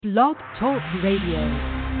Blog Talk Radio.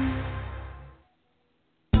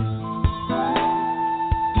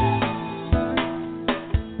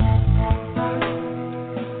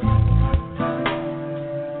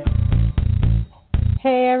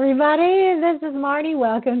 Hey everybody, this is Marty.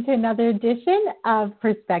 Welcome to another edition of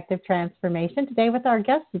Perspective Transformation. Today with our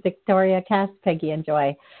guests, Victoria, Kass, Peggy, and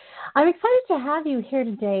Joy. I'm excited to have you here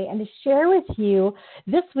today and to share with you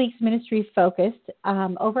this week's ministry focus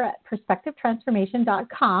over at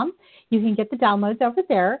perspectivetransformation.com. You can get the downloads over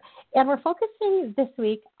there. And we're focusing this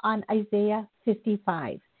week on Isaiah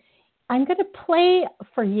 55. I'm going to play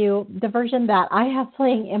for you the version that I have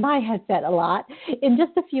playing in my headset a lot in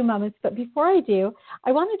just a few moments. But before I do,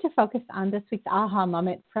 I wanted to focus on this week's aha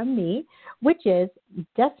moment from me, which is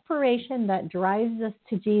desperation that drives us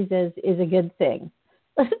to Jesus is a good thing.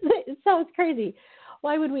 It sounds crazy.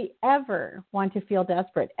 Why would we ever want to feel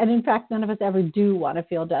desperate? And in fact, none of us ever do want to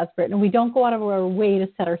feel desperate. And we don't go out of our way to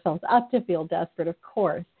set ourselves up to feel desperate, of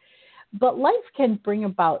course. But life can bring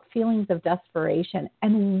about feelings of desperation.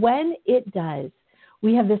 And when it does,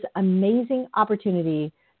 we have this amazing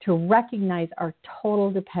opportunity to recognize our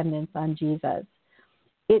total dependence on Jesus.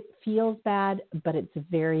 It feels bad, but it's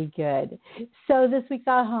very good. So this week's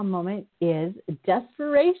aha moment is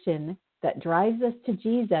desperation that drives us to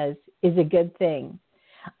Jesus is a good thing.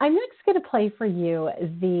 I'm next going to play for you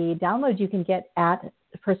the download you can get at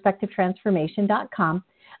perspectivetransformation.com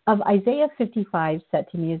of Isaiah 55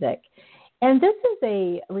 set to music. And this is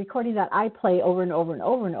a recording that I play over and over and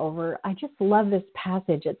over and over. I just love this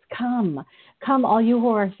passage. It's come all you who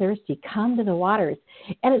are thirsty, come to the waters.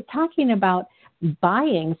 And it's talking about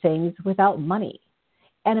buying things without money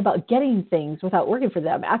and about getting things without working for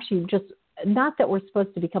them. Actually, just not that we're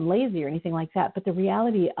supposed to become lazy or anything like that, but the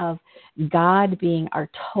reality of God being our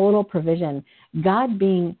total provision, God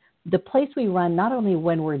being the place we run not only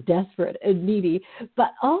when we're desperate and needy,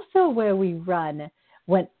 but also where we run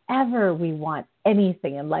whenever we want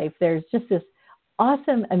anything in life. There's just this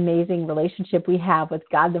awesome, amazing relationship we have with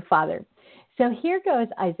God the Father. So here goes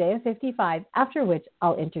Isaiah 55, after which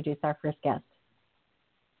I'll introduce our first guest.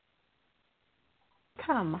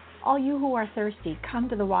 Come, all you who are thirsty, come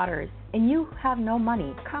to the waters, and you who have no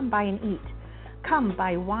money, come buy and eat. Come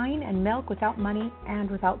buy wine and milk without money and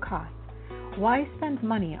without cost. Why spend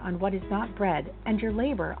money on what is not bread, and your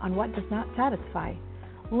labor on what does not satisfy?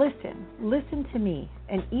 Listen to me,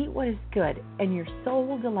 and eat what is good, and your soul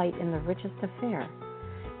will delight in the richest of fare.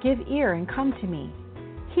 Give ear and come to me.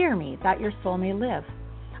 Hear me, that your soul may live.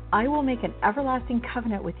 I will make an everlasting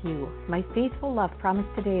covenant with you, my faithful love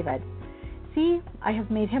promised to David. See, I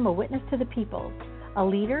have made him a witness to the peoples, a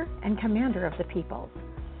leader and commander of the peoples.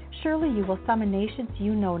 Surely you will summon nations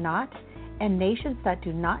you know not, and nations that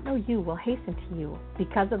do not know you will hasten to you,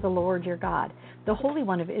 because of the Lord your God, the Holy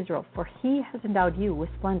One of Israel, for he has endowed you with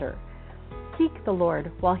splendor. Seek the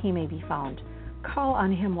Lord while he may be found. Call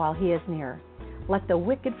on him while he is near. Let the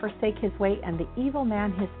wicked forsake his way, and the evil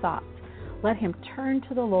man his thoughts. Let him turn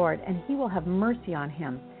to the Lord, and he will have mercy on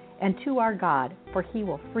him, and to our God, for he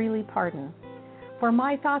will freely pardon. For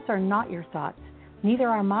my thoughts are not your thoughts, neither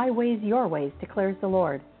are my ways your ways, declares the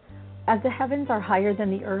Lord. As the heavens are higher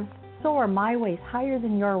than the earth, so are my ways higher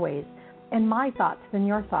than your ways, and my thoughts than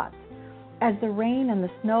your thoughts. As the rain and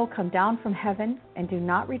the snow come down from heaven, and do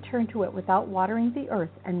not return to it without watering the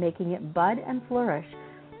earth and making it bud and flourish,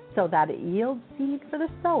 so that it yields seed for the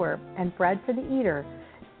sower and bread for the eater,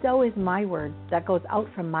 so is my word that goes out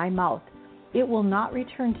from my mouth. It will not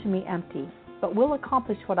return to me empty, but will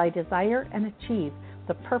accomplish what I desire and achieve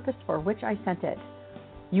the purpose for which I sent it.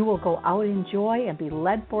 You will go out in joy and be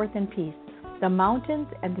led forth in peace. The mountains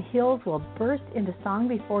and the hills will burst into song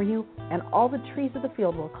before you, and all the trees of the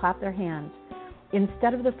field will clap their hands.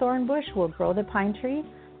 Instead of the thorn bush will grow the pine tree,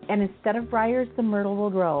 and instead of briars the myrtle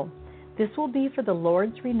will grow. This will be for the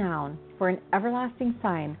Lord's renown, for an everlasting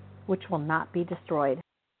sign which will not be destroyed.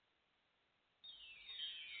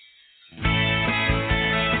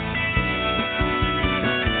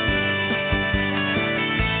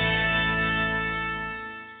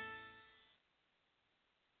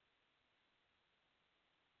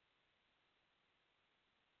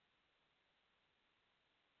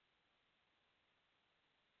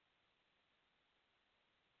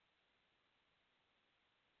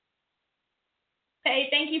 Hey,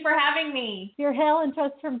 thank you for having me. You're hailing to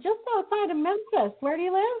us from just outside of Memphis. Where do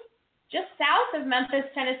you live? Just south of Memphis,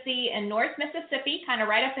 Tennessee, and North Mississippi, kind of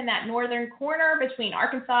right up in that northern corner between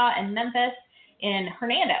Arkansas and Memphis in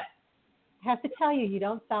Hernando. I have to tell you, you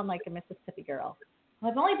don't sound like a Mississippi girl.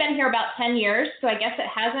 I've only been here about 10 years, so I guess it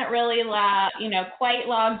hasn't really, quite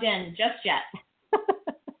logged in just yet.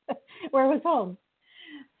 Where was home?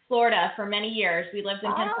 Florida for many years. We lived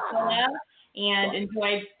in Pensacola and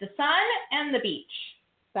enjoyed the sun and the beach.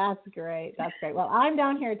 That's great. That's great. Well, I'm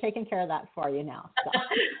down here taking care of that for you now. So.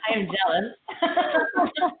 I am jealous.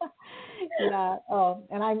 Yeah. Oh,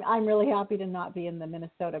 and I'm really happy to not be in the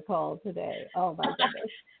Minnesota cold today. Oh my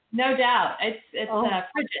goodness. No doubt. It's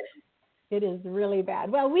frigid. It is really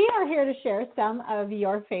bad. Well, we are here to share some of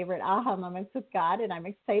your favorite aha moments with God, and I'm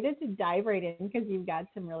excited to dive right in because you've got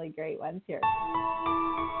some really great ones here.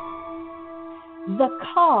 The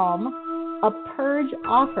calm a purge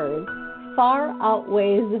offers far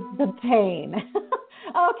outweighs the pain.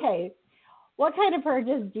 Okay. What kind of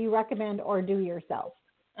purges do you recommend or do yourself?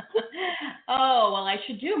 Oh, well, I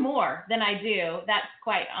should do more than I do. That's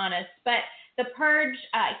quite honest. But the purge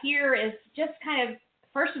here is just kind of,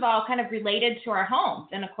 first of all, kind of related to our homes.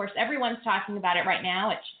 And of course, everyone's talking about it right now,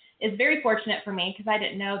 which is very fortunate for me because I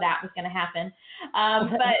didn't know that was going to happen.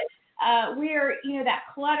 But we're, that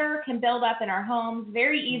clutter can build up in our homes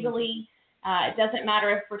very easily. It doesn't matter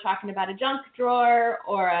if we're talking about a junk drawer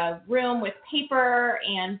or a room with paper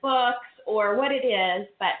and books or what it is,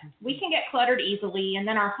 but we can get cluttered easily, and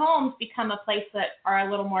then our homes become a place that are a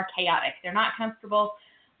little more chaotic. They're not comfortable.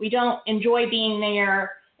 We don't enjoy being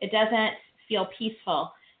there. It doesn't feel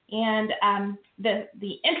peaceful. And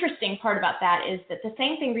the interesting part about that is that the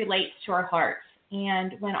same thing relates to our hearts.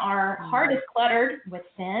 And when our heart is cluttered with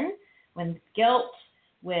sin, with guilt,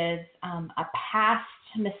 with a past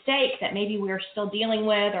mistake that maybe we're still dealing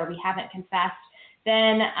with or we haven't confessed,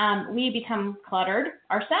 then we become cluttered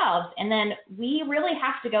ourselves. And then we really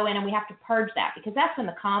have to go in and we have to purge that, because that's when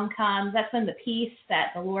the calm comes. That's when the peace that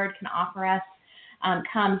the Lord can offer us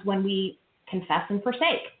comes when we confess and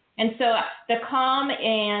forsake. And so the calm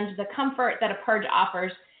and the comfort that a purge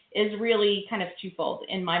offers is really kind of twofold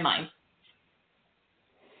in my mind.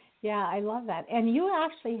 Yeah, I love that. And you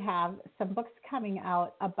actually have some books coming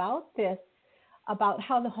out about this, about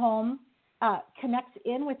how the home connects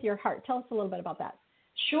in with your heart. Tell us a little bit about that.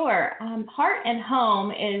 Sure. Heart and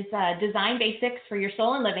Home is Design Basics for Your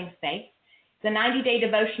Soul and Living Space. It's a 90-day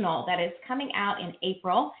devotional that is coming out in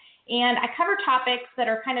April. And I cover topics that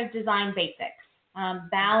are kind of design basics,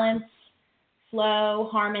 balance, flow,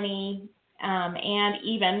 harmony, and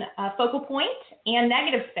even focal point and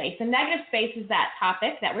negative space. And negative space is that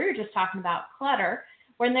topic that we were just talking about, clutter.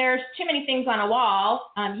 When there's too many things on a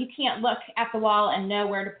wall, you can't look at the wall and know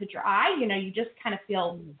where to put your eye. You just kind of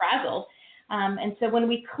feel frazzled. And so when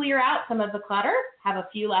we clear out some of the clutter, have a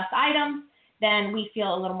few less items, then we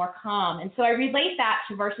feel a little more calm. And so I relate that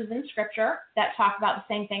to verses in Scripture that talk about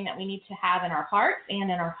the same thing that we need to have in our hearts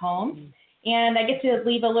and in our homes. And I get to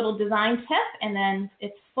leave a little design tip, and then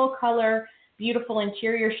it's full color, beautiful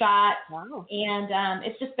interior shots. Wow. And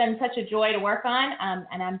it's just been such a joy to work on.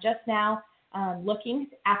 And I'm just now looking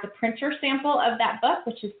at the printer sample of that book,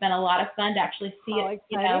 which has been a lot of fun to actually see it,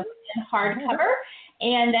 in hardcover.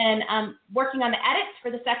 And then working on the edits for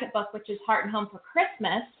the second book, which is Heart and Home for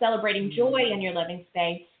Christmas, celebrating joy in your living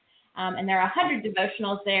space. And there are 100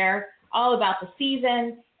 devotionals there, all about the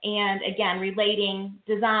season, and again, relating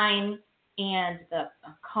design and the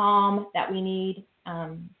calm that we need,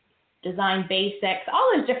 design basics, all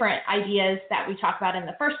those different ideas that we talk about in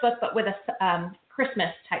the first book, but with a Christmas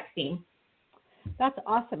type theme. That's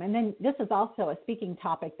awesome. And then this is also a speaking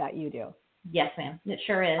topic that you do. Yes, ma'am. It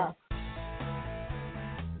sure is.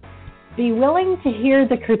 Be willing to hear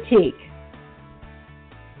the critique.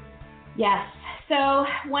 Yes. So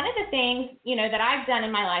one of the things, that I've done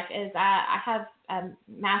in my life is I have a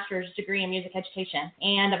master's degree in music education,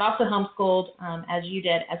 and I've also homeschooled, as you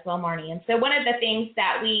did as well, Marnie. And so one of the things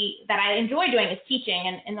that I enjoy doing is teaching.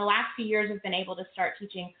 And in the last few years, I've been able to start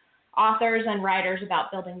teaching authors and writers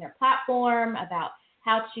about building their platform, about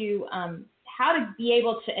how to be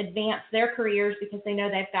able to advance their careers because they know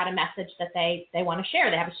they've got a message that they want to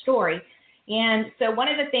share. They have a story. And so one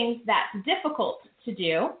of the things that's difficult to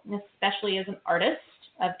do, especially as an artist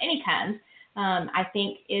of any kind, I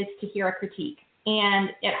think, is to hear a critique. And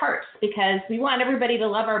it hurts because we want everybody to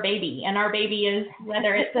love our baby. And our baby is,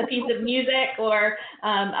 whether it's a piece of music or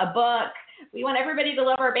a book, we want everybody to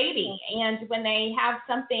love our baby. And when they have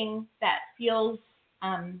something that feels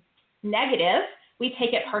negative, we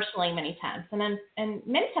take it personally many times. And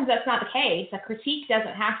many times that's not the case. A critique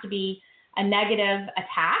doesn't have to be a negative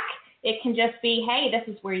attack. It can just be, hey,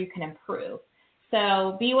 this is where you can improve.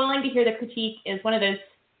 So be willing to hear the critique is one of those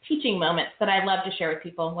teaching moments that I love to share with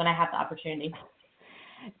people when I have the opportunity.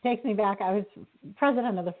 It takes me back. I was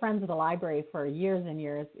president of the Friends of the Library for years and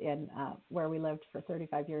years in where we lived for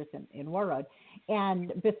 35 years in Warroad.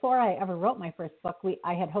 And before I ever wrote my first book,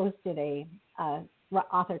 I had hosted a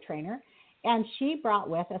author trainer. And she brought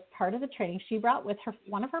with, as part of the training, she brought with her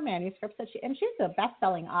one of her manuscripts and she's a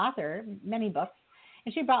best-selling author, many books.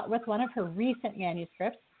 And she brought with one of her recent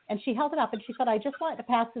manuscripts, and she held it up and she said, I just wanted to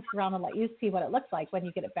pass this around and let you see what it looks like when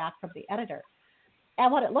you get it back from the editor.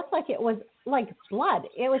 And what it looked like, it was like blood.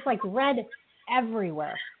 It was like red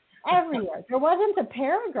everywhere. There wasn't a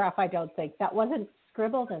paragraph, I don't think, that wasn't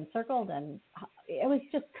scribbled and circled, and it was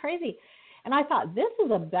just crazy. And I thought, this is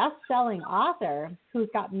a best-selling author who's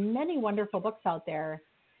got many wonderful books out there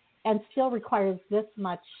and still requires this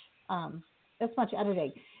much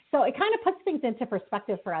editing. So it kind of puts things into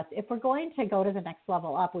perspective for us. If we're going to go to the next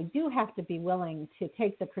level up, we do have to be willing to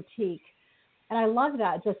take the critique. And I love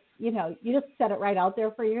that. Just, you just set it right out there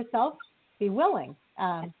for yourself. Be willing.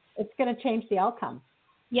 It's going to change the outcome.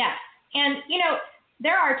 Yeah. And,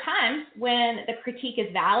 there are times when the critique is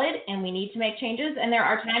valid and we need to make changes. And there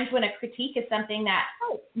are times when a critique is something that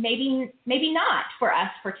maybe not for us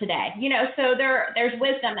for today. So there's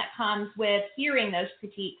wisdom that comes with hearing those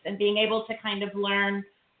critiques and being able to kind of learn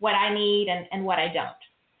what I need and what I don't.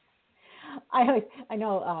 I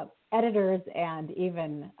know editors and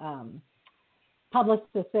even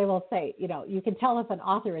publicists, they will say, you can tell if an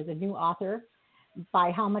author is a new author by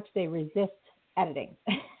how much they resist editing.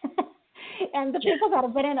 And the people that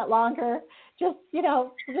have been in it longer, just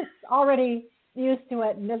already used to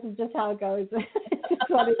it, and this is just how it goes. It's just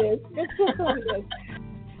what it is. It's just what it is.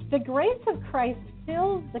 The grace of Christ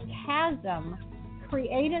fills the chasm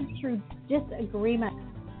created through disagreement.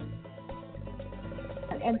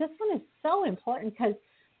 And this one is so important because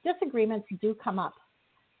disagreements do come up.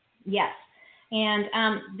 Yes. And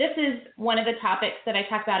this is one of the topics that I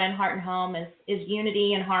talk about in Heart and Home is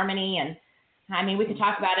unity and harmony. And we can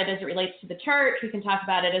talk about it as it relates to the church. We can talk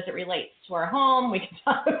about it as it relates to our home. We can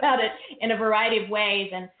talk about it in a variety of ways.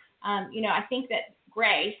 And, I think that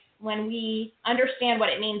grace, when we understand what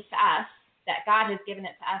it means to us, that God has given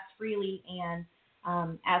it to us freely, and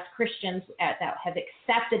as Christians that have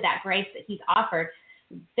accepted that grace that he's offered,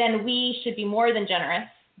 then we should be more than generous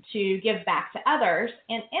to give back to others.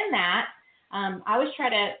 And in that, I always try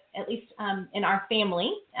to, at least in our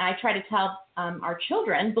family, I try to tell our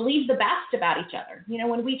children, believe the best about each other.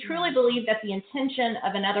 When we truly believe that the intention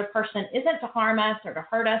of another person isn't to harm us or to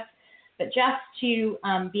hurt us, but just to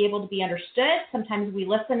be able to be understood, sometimes we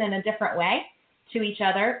listen in a different way to each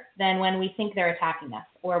other than when we think they're attacking us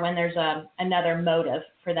or when there's another motive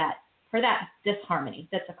for that disharmony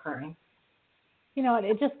that's occurring.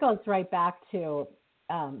 It just goes right back to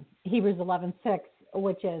Hebrews 11:6,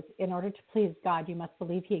 which is, in order to please God, you must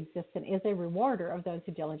believe he exists and is a rewarder of those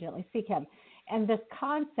who diligently seek him. And this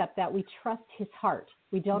concept that we trust his heart.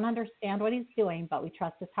 We don't understand what he's doing, but we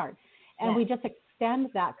trust his heart. And we just extend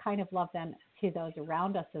that kind of love then to those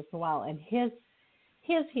around us as well. And his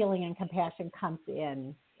healing and compassion comes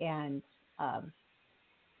in, and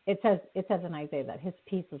it says in Isaiah that his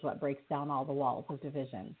peace is what breaks down all the walls of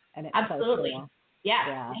division. And it absolutely. Says,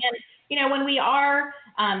 yeah. And, when we are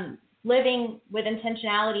living with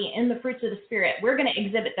intentionality in the fruits of the Spirit, we're going to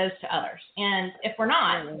exhibit those to others. And if we're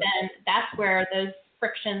not, then that's where those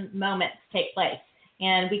friction moments take place.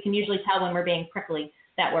 And we can usually tell when we're being prickly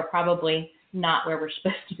that we're probably not where we're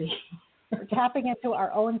supposed to be. We're tapping into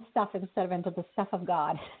our own stuff instead of into the stuff of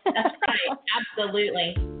God. That's right.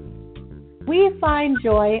 Absolutely. We find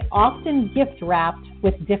joy often gift-wrapped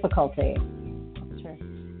with difficulty.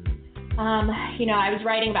 I was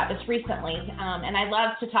writing about this recently, and I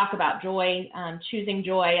love to talk about joy, choosing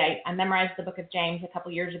joy. I memorized the book of James a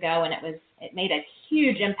couple years ago, and it made a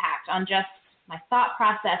huge impact on just my thought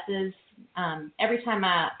processes. Every time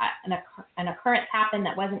an occurrence happened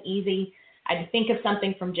that wasn't easy, I'd think of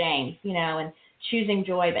something from James, and choosing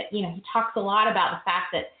joy. But, he talks a lot about the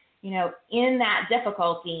fact that, in that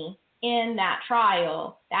difficulty, in that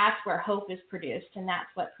trial, that's where hope is produced, and that's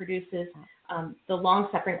what produces the long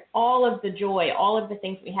suffering. All of the joy, all of the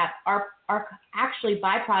things we have are actually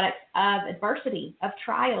byproducts of adversity, of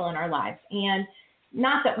trial in our lives. And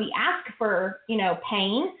not that we ask for,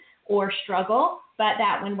 pain or struggle, but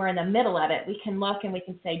that when we're in the middle of it, we can look and we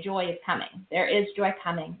can say, joy is coming. There is joy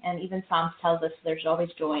coming. And even Psalms tells us there's always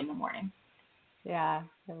joy in the morning. Yeah,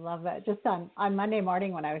 I love that. Just on Monday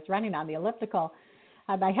morning when I was running on the elliptical,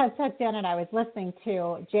 I had my headsets in and I was listening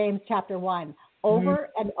to James chapter 1 over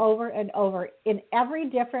and over and over in every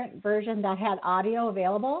different version that had audio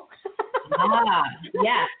available.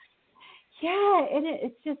 Yeah. Yeah, and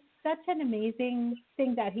it's just such an amazing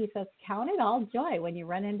thing that he says, count it all joy when you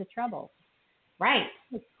run into trouble. Right.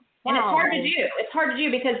 Wow. And it's hard to do. It's hard to do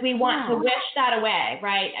because we want to wish that away,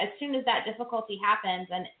 right? As soon as that difficulty happens,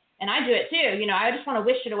 and And I do it too. You know, I just want to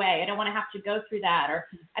wish it away. I don't want to have to go through that, or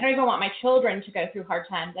I don't even want my children to go through hard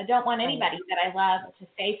times. I don't want anybody that I love to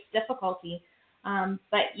face difficulty.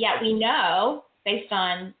 But yet we know, based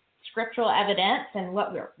on scriptural evidence and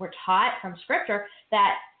what we're taught from Scripture,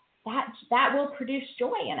 that will produce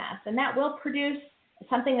joy in us, and that will produce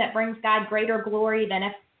something that brings God greater glory than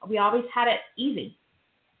if we always had it easy.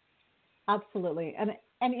 Absolutely.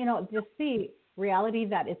 And you know, just the reality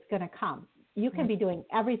that it's going to come. You can be doing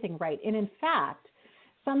everything right. And in fact,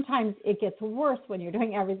 sometimes it gets worse when you're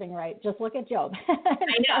doing everything right. Just look at Job. I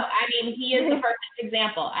know. I mean, he is the perfect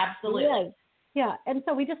example. Absolutely. He is. Yeah. And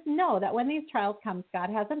so we just know that when these trials come, God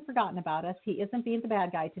hasn't forgotten about us. He isn't being the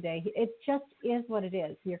bad guy today. It just is what it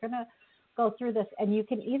is. You're going to go through this, and you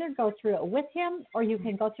can either go through it with him or you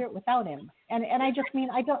can go through it without him. And I just mean,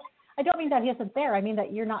 I don't mean that he isn't there. I mean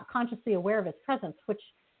that you're not consciously aware of his presence, which,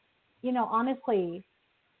 you know, honestly,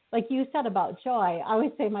 like you said about joy, I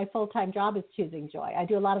always say my full-time job is choosing joy. I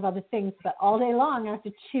do a lot of other things, but all day long I have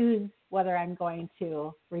to choose whether I'm going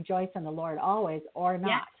to rejoice in the Lord always or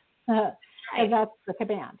not. Yeah. And that's the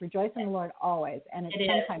command, rejoice in the Lord always. And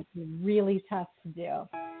it's sometimes really tough to do.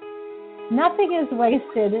 Nothing is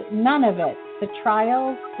wasted, none of it, the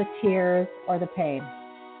trials, the tears, or the pain.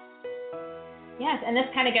 Yes, and this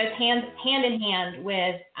kind of goes hand in hand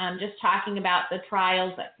with just talking about the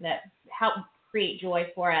trials that help create joy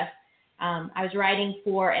for us. I was writing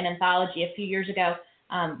for an anthology a few years ago,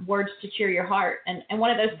 Words to Cheer Your Heart. And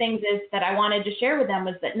one of those things is that I wanted to share with them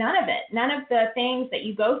was that none of the things that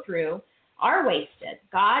you go through are wasted.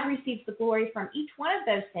 God receives the glory from each one of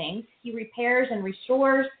those things. He repairs and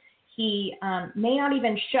restores. He may not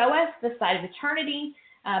even show us the side of eternity,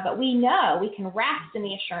 but we know we can rest in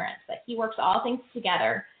the assurance that he works all things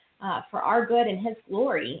together for our good and his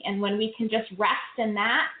glory. And when we can just rest in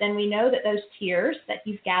that, then we know that those tears that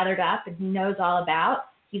he's gathered up and he knows all about,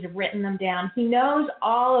 he's written them down. He knows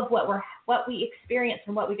all of what we experience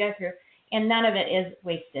and what we go through, and none of it is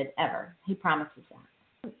wasted ever. He promises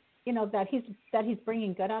that. You know, that he's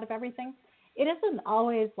bringing good out of everything. It isn't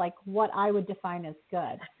always like what I would define as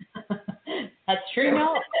good. That's true. You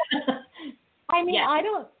know, I mean,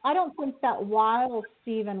 I don't think that while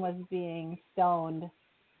Stephen was being stoned,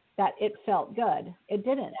 that it felt good. It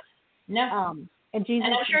didn't. No. And Jesus.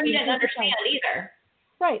 And I'm sure he didn't understand either.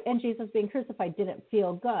 Right. And Jesus being crucified didn't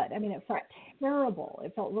feel good. I mean, it felt terrible.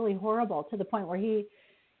 It felt really horrible to the point where he,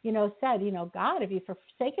 you know, said, you know, God, have you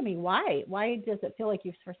forsaken me? Why? Why does it feel like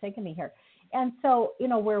you've forsaken me here? And so, you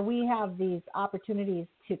know, where we have these opportunities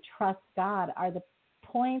to trust God are the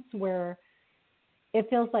points where it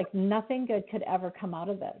feels like nothing good could ever come out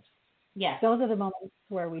of this. Yes. Those are the moments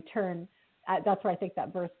where we turn. That's where I think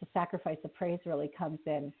that verse, the sacrifice of praise, really comes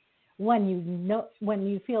in. When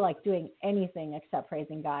you feel like doing anything except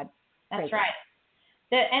praising God. That's right.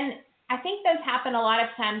 And I think those happen a lot of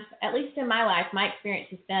times, at least in my life. My experience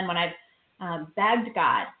has been when I've begged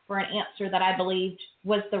God for an answer that I believed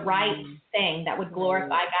was the right thing that would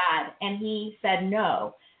glorify God, and he said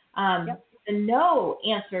no. The no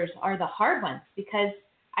answers are the hard ones, because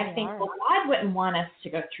I think, well, God wouldn't want us to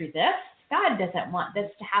go through this. God doesn't want this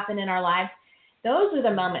to happen in our lives. Those are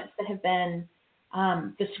the moments that have been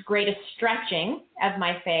this greatest stretching of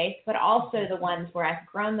my faith, but also the ones where I've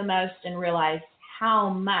grown the most and realized how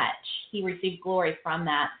much he received glory from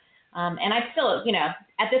that. And I still, you know,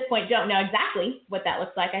 at this point don't know exactly what that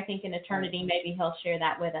looks like. I think in eternity, maybe he'll share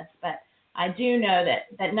that with us. But I do know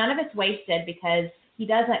that none of it's wasted, because he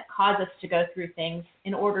doesn't cause us to go through things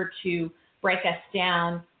in order to break us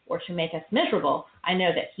down or to make us miserable. I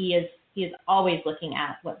know that he is always looking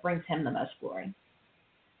at what brings him the most glory.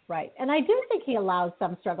 Right. And I do think he allows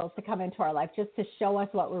some struggles to come into our life just to show us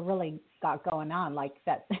what we're really got going on, like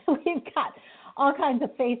that we've got all kinds of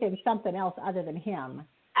faith in something else other than him.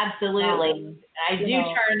 Absolutely. I do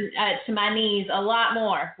turn to my knees a lot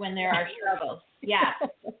more when there are struggles. Yeah,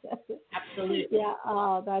 absolutely. Yeah.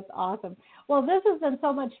 Oh, that's awesome. Well, this has been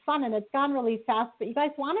so much fun, and it's gone really fast, but you guys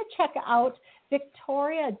want to check out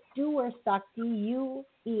Victoria Duerstock, Duerstock.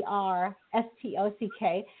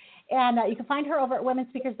 And you can find her over at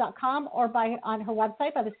womenspeakers.com or on her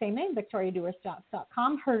website by the same name,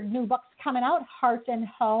 victoriaduerstock.com. Her new book's coming out, Heart and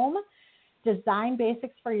Home, Design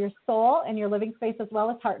Basics for Your Soul and Your Living Space, as well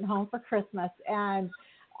as Heart and Home for Christmas. And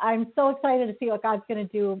I'm so excited to see what God's going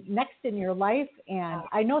to do next in your life. And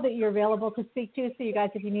I know that you're available to speak to. So you guys,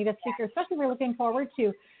 if you need a speaker, especially if we're looking forward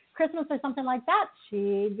to Christmas or something like that,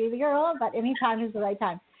 she'd be the girl, but any time is the right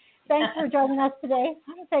time. Thanks for joining us today.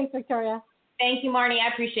 Thanks, Victoria. Thank you, Marnie. I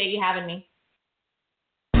appreciate you having me.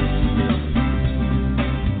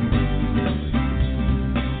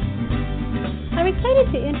 I'm excited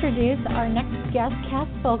excited to introduce our next guest, Kass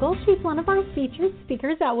Fogle. She's one of our featured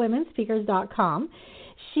speakers at womenspeakers.com.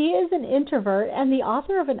 She is an introvert and the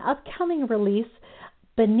author of an upcoming release,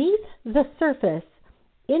 Beneath the Surface,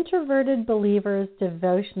 Introverted Believer's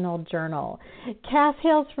Devotional Journal. Kass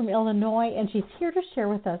hails from Illinois, and she's here to share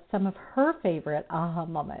with us some of her favorite aha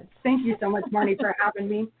moments. Thank you so much, Marnie, for having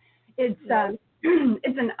me. It's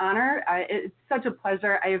an honor. It's such a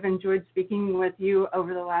pleasure. I have enjoyed speaking with you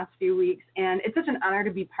over the last few weeks, and it's such an honor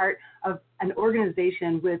to be part of an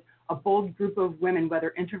organization with a bold group of women,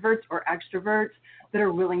 whether introverts or extroverts, that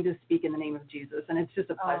are willing to speak in the name of Jesus, and it's just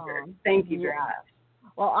a pleasure. Thank you very much.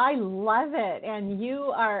 Well, I love it, and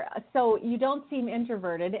you don't seem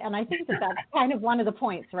introverted, and I think that's kind of one of the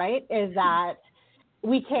points, right, is that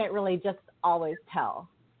we can't really just always tell.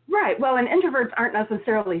 Right. Well, and introverts aren't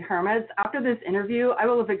necessarily hermits. After this interview, I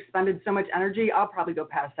will have expended so much energy, I'll probably go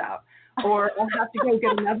pass out, or I'll have to go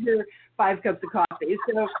get another 5 cups of coffee.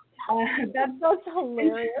 So that's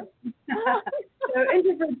hilarious. So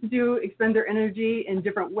introverts do expend their energy in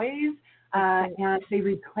different ways, and they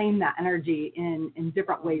reclaim that energy in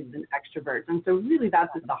different ways than extroverts. And so really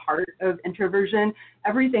that's at the heart of introversion.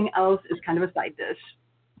 Everything else is kind of a side dish.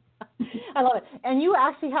 I love it. And you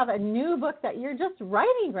actually have a new book that you're just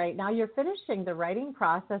writing right now. You're finishing the writing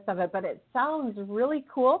process of it, but it sounds really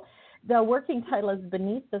cool. The working title is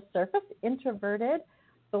Beneath the Surface, Introverted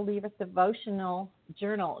Believer's Devotional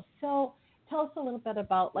Journal. So tell us a little bit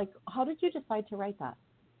about, how did you decide to write that?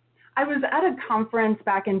 I was at a conference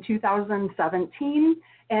back in 2017,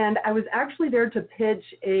 and I was actually there to pitch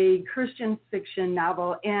a Christian fiction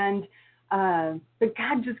novel, and but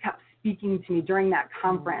God just kept speaking to me during that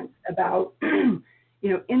conference about,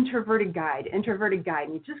 introverted guide, and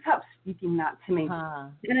he just kept speaking that to me.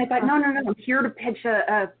 And I thought, no, I'm here to pitch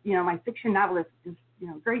my fiction novel is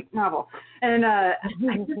great novel. And I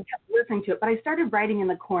just kept listening to it, but I started writing in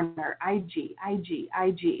the corner, IG,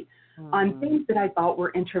 on things that I thought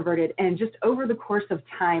were introverted. And just over the course of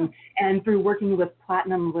time and through working with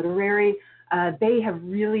Platinum Literary, they have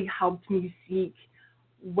really helped me seek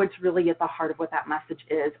what's really at the heart of what that message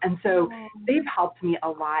is. And so they've helped me a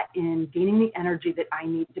lot in gaining the energy that I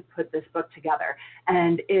need to put this book together.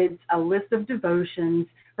 And it's a list of devotions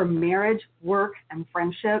for marriage, work, and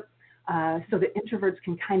friendship, so that introverts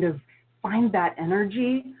can kind of find that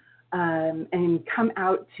energy and come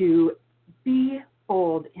out to be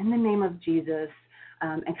bold in the name of Jesus,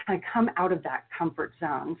 and kind of come out of that comfort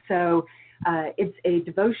zone. So it's a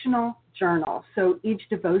devotional journal. So each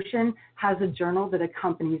devotion has a journal that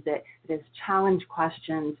accompanies it. It has challenge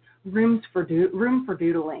questions, room for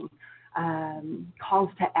doodling, calls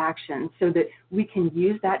to action, so that we can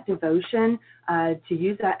use that devotion to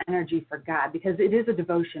use that energy for God, because it is a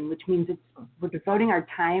devotion, which means we're devoting our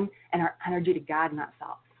time and our energy to God, not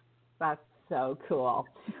self. That's so cool.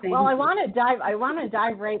 Well, I want to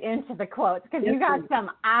dive right into the quotes, because you got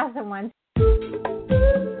some awesome ones.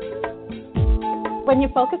 When you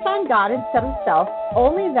focus on God instead of self,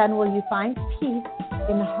 only then will you find peace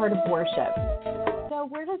in the heart of worship. So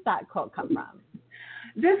where does that quote come from?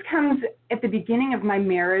 This comes at the beginning of my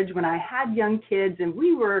marriage when I had young kids, and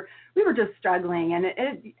we were just struggling, and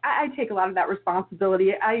I take a lot of that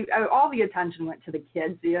responsibility. All the attention went to the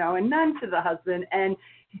kids, and none to the husband. And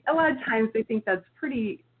a lot of times they think that's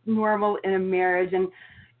pretty normal in a marriage, and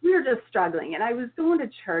we were just struggling. And I was going to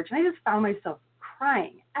church, and I just found myself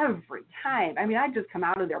crying every time. I mean, I'd just come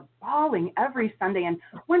out of there bawling every Sunday. And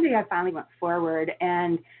one day I finally went forward,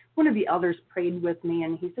 and one of the elders prayed with me,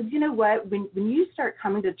 and he said, you know what, when you start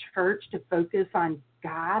coming to church to focus on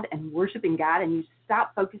God and worshiping God, and you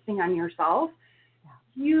stop focusing on yourself,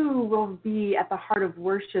 you will be at the heart of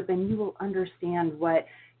worship, and you will understand what,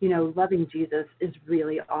 loving Jesus is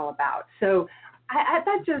really all about. So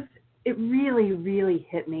it really, really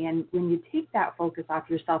hit me. And when you take that focus off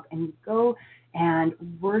yourself and you go and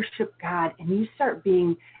worship God, and you start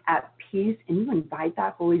being at peace, and you invite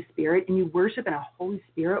that Holy Spirit, and you worship in a Holy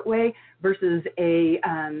Spirit way versus a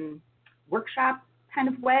workshop kind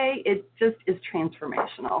of way, it just is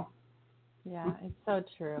transformational. Yeah, it's so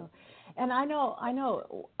true. And I know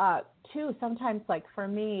too, sometimes, for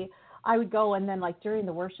me, I would go, and then during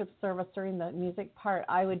the worship service, during the music part,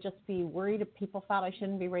 I would just be worried if people thought I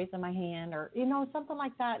shouldn't be raising my hand, or something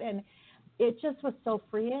like that. And it just was so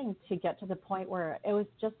freeing to get to the point where it was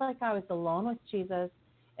just like I was alone with Jesus,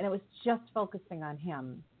 and it was just focusing on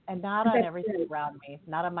him and not on everything around me,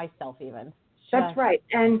 not on myself even. That's right.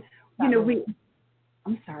 And,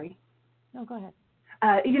 I'm sorry. No, go ahead.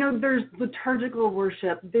 There's liturgical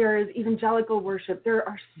worship, there is evangelical worship. There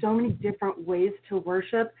are so many different ways to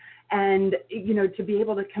worship, and, to be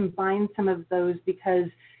able to combine some of those, because,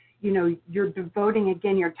 you're devoting,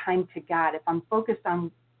 again, your time to God. If I'm focused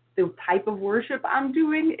on the type of worship I'm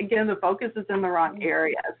doing, again, the focus is in the wrong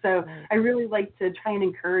area. So I really like to try and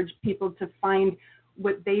encourage people to find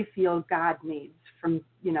what they feel God needs from,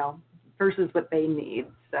 versus what they need.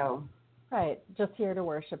 So. Right. Just here to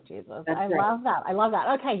worship Jesus. That's right. Love that. I love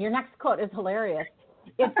that. Okay. Your next quote is hilarious.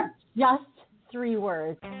 It's just 3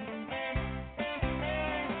 words.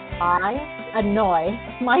 I annoy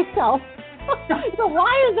myself. So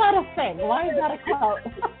why is that a thing? Why is that a quote?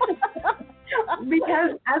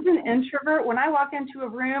 Because as an introvert, when I walk into a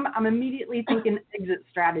room, I'm immediately thinking exit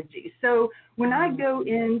strategy. So when I go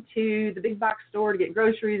into the big box store to get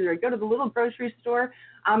groceries, or I go to the little grocery store,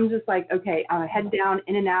 I'm just like, okay, head down,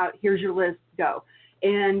 in and out, here's your list, go.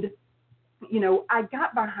 And, I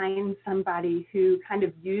got behind somebody who kind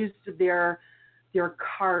of used their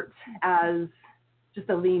cart as just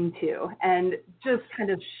a lean-to and just kind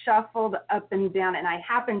of shuffled up and down. And I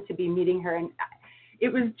happened to be meeting her, and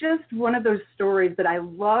it was just one of those stories that I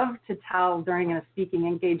love to tell during a speaking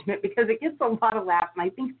engagement because it gets a lot of laughs. And I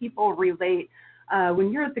think people relate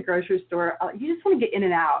when you're at the grocery store, you just want to get in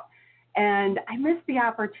and out. And I missed the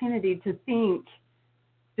opportunity to think,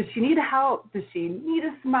 does she need help? Does she need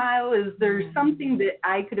a smile? Is there something that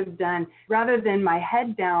I could have done rather than my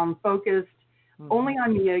head down, focused only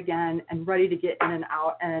on me again and ready to get in and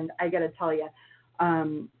out? And I got to tell you,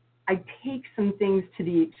 I take some things to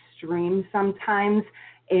the extreme sometimes,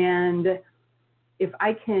 and if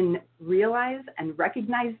I can realize and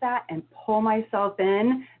recognize that and pull myself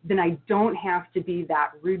in, then I don't have to be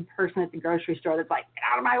that rude person at the grocery store that's like, get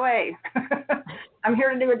out of my way. I'm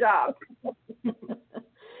here to do a job.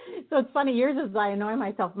 So it's funny, yours is I annoy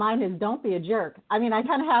myself. Mine is don't be a jerk. I mean, I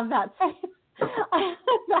kind of have that same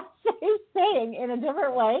saying in a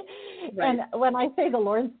different way. Right. And when I say the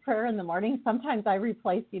Lord's Prayer in the morning, sometimes I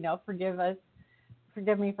replace,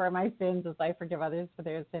 forgive me for my sins as I forgive others for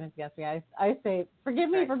their sins against me. I say, forgive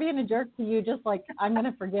me for being a jerk to you, just like I'm going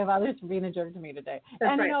to forgive others for being a jerk to me today.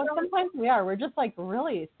 That's and, right. Sometimes we're just like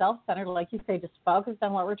really self-centered, like you say, just focused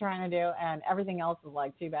on what we're trying to do, and everything else is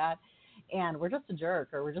like too bad. And we're just a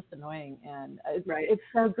jerk, or we're just annoying. And it's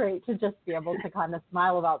so great to just be able to kind of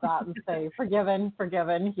smile about that and say, forgiven,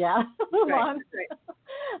 yeah, move on. Right.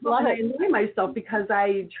 Well, and I annoy myself because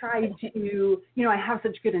I try to, I have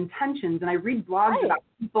such good intentions, and I read blogs about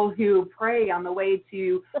people who pray on the way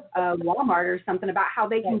to Walmart or something about how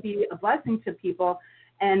they can be a blessing to people.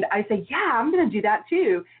 And I say, yeah, I'm going to do that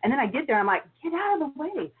too. And then I get there, I'm like, get out of the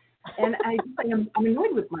way. And I'm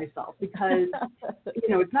annoyed with myself because,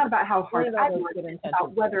 it's not about how hard I work, it's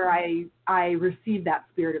about whether I receive that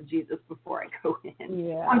spirit of Jesus before I go in.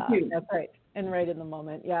 Yeah, that's right. And right in the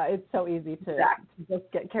moment. Yeah, it's so easy to just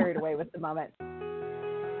get carried away with the moment.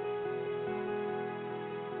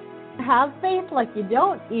 Have faith like you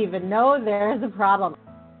don't even know there's a problem.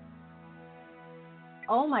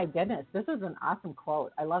 Oh my goodness, this is an awesome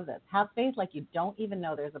quote. I love this. Have faith like you don't even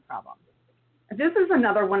know there's a problem. This is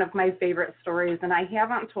another one of my favorite stories, and I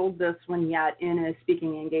haven't told this one yet in a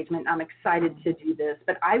speaking engagement. I'm excited to do this,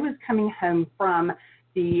 but I was coming home from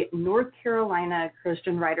the North Carolina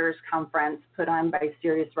Christian Writers Conference put on by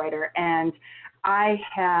Serious Writer, and I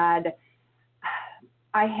had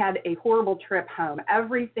a horrible trip home.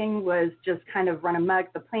 Everything was just kind of run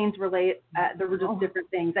amok. The planes were late. There were just different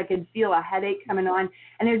things. I could feel a headache coming on.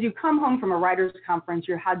 And as you come home from a writer's conference,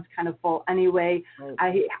 your head's kind of full anyway.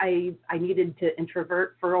 Right. I needed to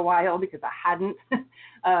introvert for a while because I hadn't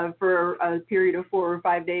for a period of 4 or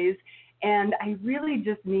 5 days. And I really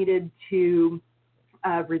just needed to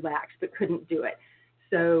relax, but couldn't do it.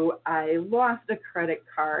 So I lost a credit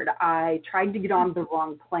card. I tried to get on the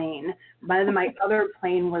wrong plane. My other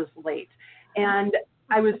plane was late. And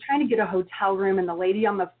I was trying to get a hotel room, and the lady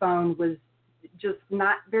on the phone was just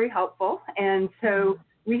not very helpful. And so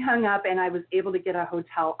we hung up, and I was able to get a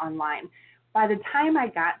hotel online. By the time I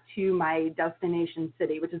got to my destination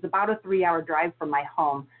city, which is about a 3-hour drive from my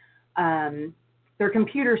home, their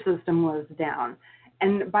computer system was down.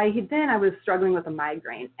 And by then, I was struggling with a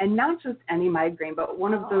migraine, and not just any migraine, but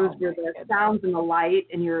one of those where the sounds and the light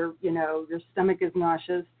and your stomach is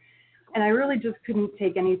nauseous. And I really just couldn't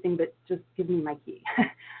take anything but just give me my key.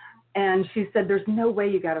 And she said, there's no way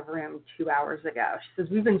you got a room 2 hours ago. She says,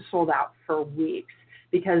 we've been sold out for weeks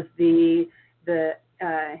because the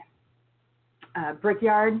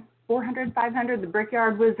Brickyard, 400, 500, the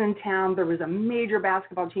Brickyard was in town. There was a major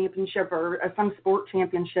basketball championship or some sport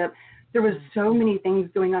championship. There was so many things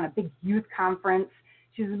going on, a big youth conference.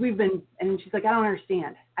 She says, and she's like, I don't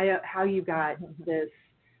understand how you got this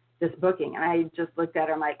booking. And I just looked at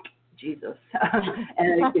her, I'm like, Jesus.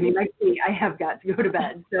 And give me my key. I have got to go to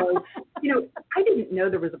bed. So, I didn't know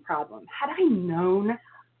there was a problem. Had I known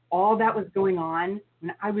all that was going on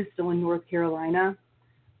when I was still in North Carolina,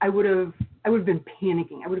 I would have been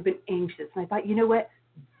panicking. I would have been anxious. And I thought, you know what?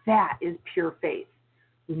 That is pure faith.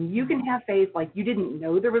 When you can have faith like you didn't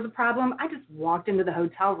know there was a problem, I just walked into the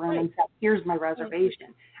hotel room and said, here's my reservation.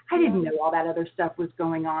 I didn't know all that other stuff was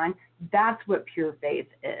going on. That's what pure faith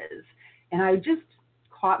is. And I just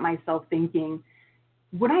caught myself thinking,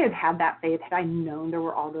 would I have had that faith had I known there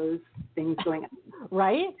were all those things going on?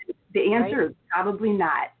 Right? The answer is probably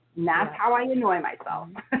not. And that's how I annoy myself.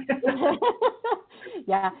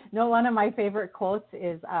 Yeah. No, one of my favorite quotes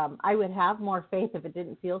is, I would have more faith if it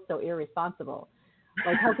didn't feel so irresponsible.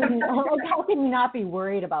 Like, how can you not be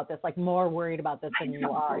worried about this, like more worried about this than you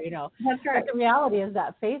are, That's right. But the reality is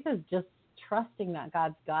that faith is just trusting that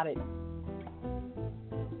God's got it.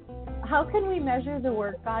 How can we measure the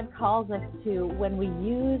work God calls us to when we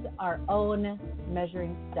use our own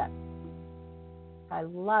measuring steps? I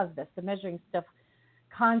love this. The measuring stuff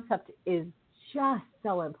concept is just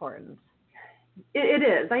so important. It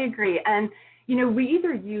is. I agree. And, we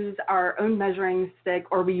either use our own measuring stick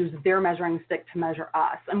or we use their measuring stick to measure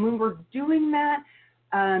us. And when we're doing that,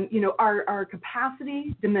 our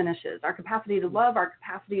capacity diminishes. Our capacity to love, our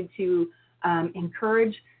capacity to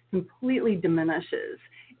encourage completely diminishes.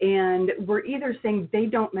 And we're either saying they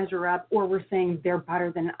don't measure up or we're saying they're better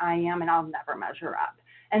than I am and I'll never measure up.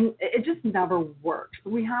 And it just never works.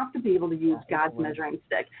 We have to be able to use God's measuring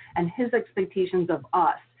stick and his expectations of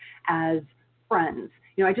us as friends.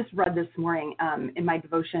 I just read this morning in my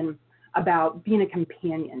devotion about being a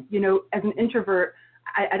companion. As an introvert,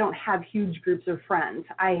 I don't have huge groups of friends.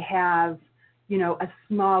 I have, a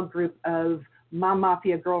small group of mom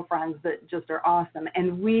mafia girlfriends that just are awesome.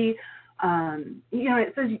 And we,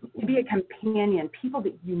 it says to be a companion, people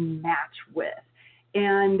that you match with.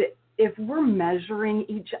 And if we're measuring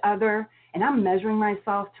each other and I'm measuring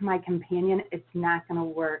myself to my companion, it's not going to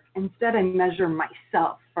work. Instead, I measure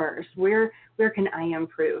myself first. Where can I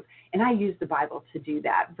improve? And I use the Bible to do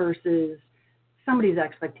that versus somebody's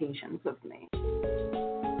expectations of me.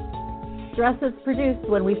 Stress is produced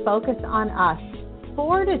when we focus on us.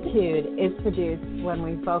 Fortitude is produced when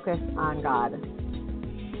we focus on God.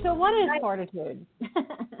 So what is fortitude?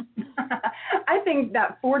 I think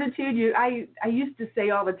that fortitude, I used to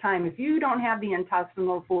say all the time, if you don't have the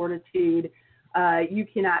intestinal fortitude, you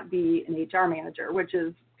cannot be an HR manager, which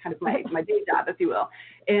is kind of my day job, if you will.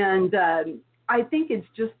 And I think it's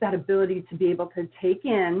just that ability to be able to take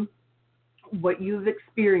in what you've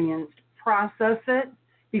experienced, process it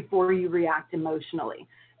before you react emotionally.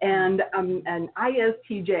 And an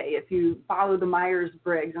ISTJ, if you follow the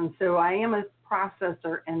Myers-Briggs, and so I am a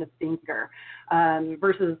processor and a thinker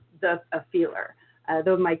versus a feeler,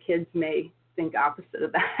 though my kids may think opposite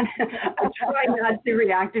of that. I try not to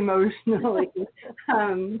react emotionally.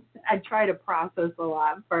 I try to process a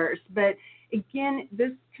lot first. But again,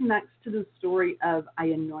 this connects to the story of I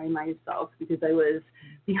annoy myself because I was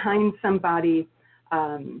behind somebody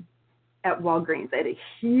at Walgreens. I had a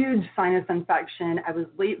huge sinus infection. I was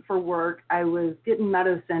late for work. I was getting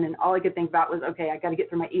medicine, and all I could think about was, okay, I got to get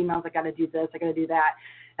through my emails. I got to do this. I got to do that.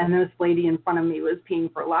 And this lady in front of me was paying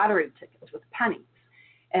for lottery tickets with pennies.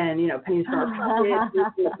 And, pennies from her pocket,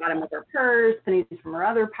 pennies from the bottom of her purse, pennies from her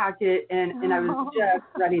other pocket. And I was just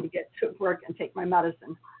ready to get to work and take my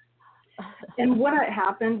medicine. And what had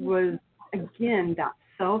happened was, again, that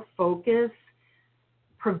self-focus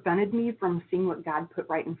prevented me from seeing what God put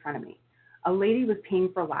right in front of me. A lady was paying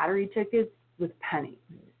for lottery tickets with pennies.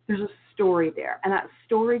 There's a story there. And that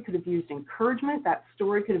story could have used encouragement. That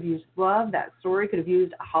story could have used love. That story could have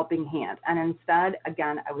used a helping hand. And instead,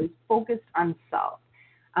 again, I was focused on self.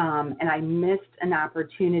 And I missed an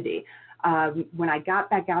opportunity. When I got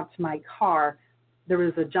back out to my car, there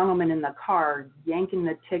was a gentleman in the car yanking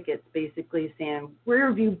the tickets, basically saying, where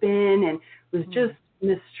have you been? And was just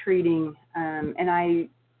mistreating. And I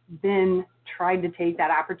then tried to take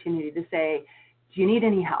that opportunity to say, do you need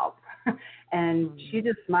any help? And she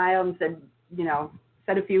just smiled and said,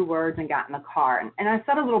 said a few words and got in the car. And I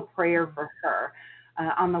said a little prayer for her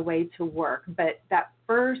on the way to work. But that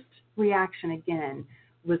first reaction, again,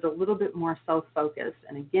 was a little bit more self-focused.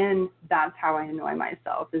 And again, that's how I annoy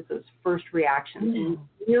myself, is those first reactions. And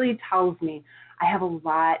it really tells me I have a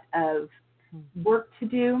lot of work to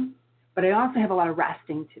do, but I also have a lot of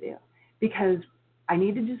resting to do, because I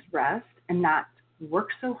need to just rest and not work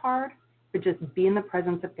so hard, but just be in the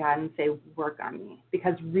presence of God and say, work on me,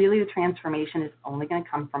 because really the transformation is only going to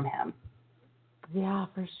come from him. Yeah,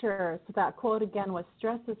 for sure. So that quote again was,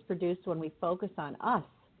 stress is produced when we focus on us.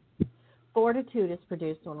 fortitude is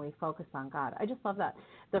produced when we focus on God. I just love that.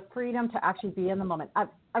 The freedom to actually be in the moment. I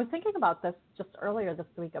was thinking about this just earlier this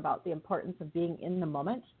week about the importance of being in the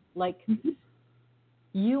moment. Like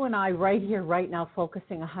you and I right here, right now,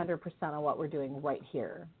 focusing 100% on what we're doing right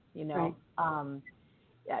here. You know,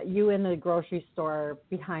 you in the grocery store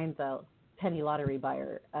behind the penny lottery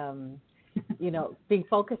buyer, you know, being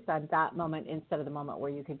focused on that moment instead of the moment where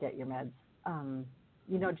you could get your meds.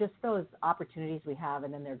 You know, just those opportunities we have,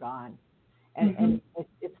 and then they're gone. And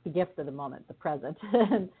it's the gift of the moment, the present.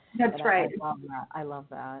 That's right. I love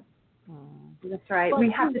that. That's right.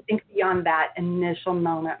 We have to think beyond that initial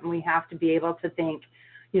moment, and we have to be able to think,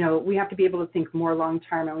 you know, we have to be able to think more long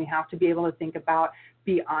term, and we have to be able to think about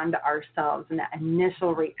beyond ourselves and that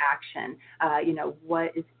initial reaction, you know,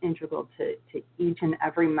 what is integral to each and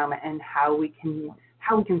every moment, and how we can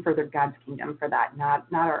further God's kingdom for that, not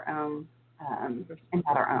our own, and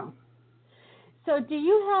not our own. So do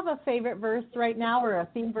you have a favorite verse right now, or a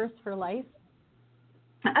theme verse for life?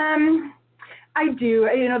 I do.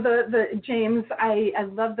 You know, the James, I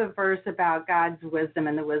love the verse about God's wisdom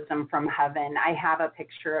and the wisdom from heaven. I have a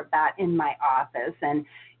picture of that in my office. And,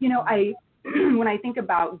 you know, when I think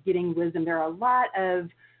about getting wisdom, there are a lot of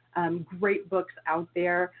great books out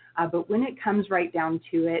there. But when it comes right down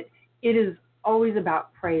to it, it is always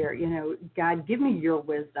about prayer. You know, God, give me your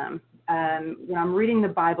wisdom. When I'm reading the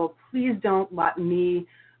Bible, please don't let me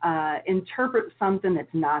interpret something that's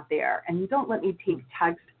not there. And don't let me take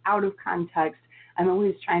text out of context. I'm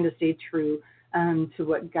always trying to stay true to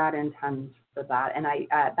what God intends for that. And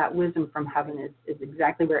that wisdom from heaven is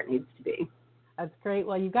exactly where it needs to be. That's great.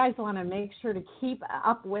 Well, you guys want to make sure to keep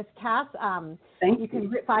up with Kass. You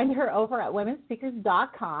can find her over at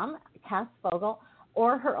womenspeakers.com, Kass Fogle,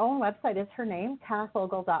 or her own website is her name,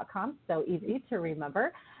 kassfogle.com, so easy to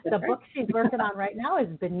remember. The book she's working on right now is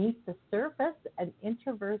Beneath the Surface, an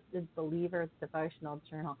Introverted Believer's Devotional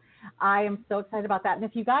Journal. I am so excited about that. And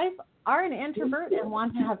if you guys are an introvert and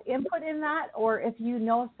want to have input in that, or if you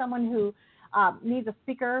know someone who needs a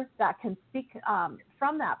speaker that can speak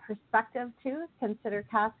from that perspective too, consider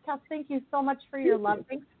Kass. Kass, thank you so much for your love.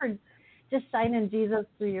 Thanks for just shining Jesus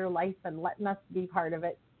through your life and letting us be part of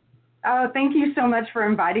it. Oh, thank you so much for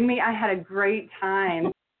inviting me. I had a great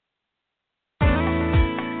time.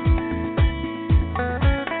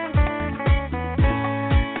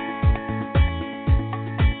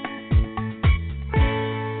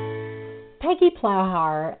 Peggy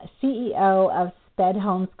Ployhar, CEO of SPED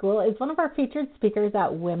Homeschool, is one of our featured speakers at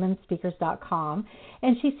womenspeakers.com,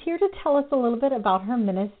 and she's here to tell us a little bit about her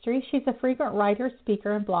ministry. She's a frequent writer,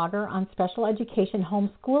 speaker, and blogger on special education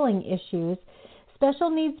homeschooling issues, special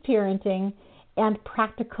needs parenting, and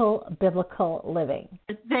practical biblical living.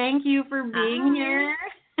 Thank you for being here.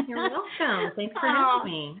 You're welcome. Thanks for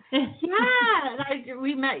having me. Yeah,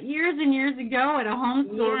 we met years and years ago at a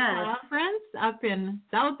homeschool conference up in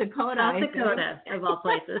South Dakota. South Dakota, of all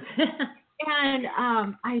places. And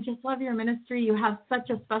I just love your ministry. You have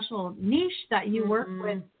such a special niche that you work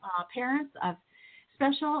with parents of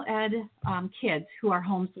special ed kids who are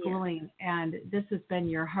homeschooling, and this has been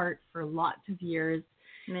your heart for lots of years.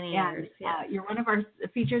 Many years, You're one of our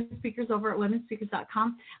featured speakers over at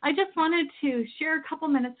womenspeakers.com. I just wanted to share a couple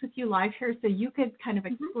minutes with you live here so you could kind of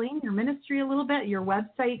explain your ministry a little bit. Your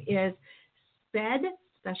website is SPED,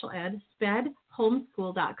 special ed,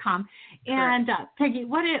 SPEDhomeschool.com. And Peggy,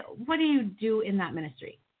 what do you do in that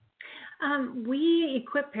ministry? We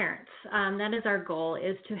equip parents. That is our goal,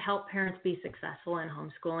 is to help parents be successful in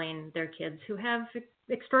homeschooling their kids who have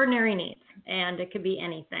extraordinary needs. And it could be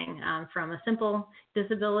anything from a simple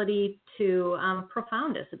disability to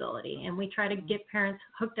profound disability. And we try to get parents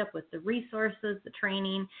hooked up with the resources, the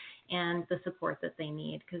training, and the support that they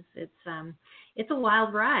need, because it's a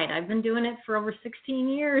wild ride. I've been doing it for over 16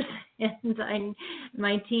 years, and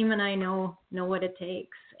my team and I know what it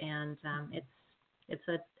takes. And it's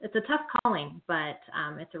a tough calling, but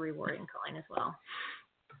it's a rewarding calling as well.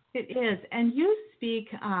 It is, and you speak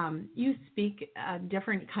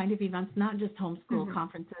different kind of events, not just homeschool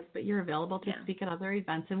conferences, but you're available to speak at other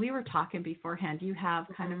events. And we were talking beforehand. You have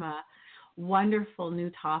kind of a wonderful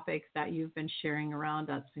new topic that you've been sharing around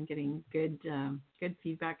that's been getting good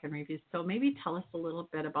feedback and reviews. So maybe tell us a little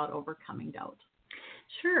bit about overcoming doubt.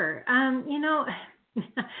 Sure.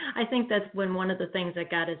 I think that's when one of the things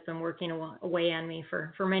that God has been working away on me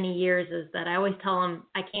for many years is that I always tell him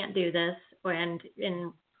I can't do this, and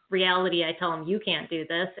in reality I tell him you can't do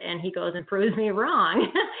this, and he goes and proves me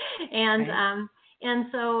wrong. And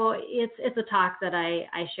so it's a talk that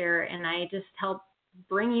I share, and I just help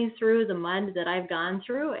bring you through the mud that I've gone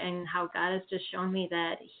through, and how God has just shown me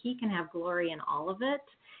that he can have glory in all of it.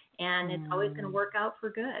 and it's always going to work out for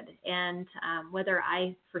good. And whether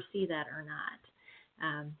I foresee that or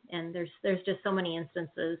not. And there's just so many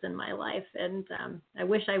instances in my life, and I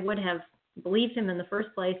wish I would have believed him in the first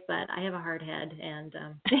place, but I have a hard head, and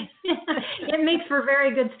it makes for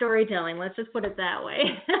very good storytelling. Let's just put it that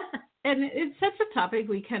way. And it's such a topic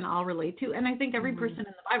we can all relate to, and I think every person in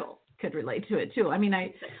the Bible could relate to it too. I mean,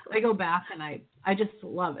 I go back and I just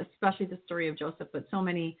love, especially the story of Joseph, but so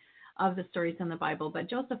many of the stories in the Bible. But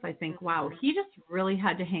Joseph, I think, wow, he just really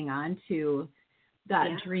had to hang on to that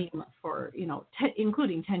dream for,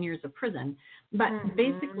 including 10 years of prison. But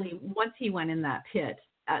basically, once he went in that pit,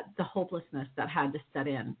 the hopelessness that had to set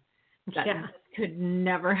in, that could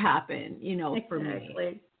never happen, for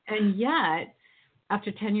me. And yet,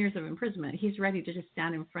 after 10 years of imprisonment, he's ready to just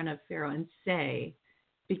stand in front of Pharaoh and say,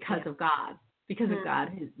 because of God,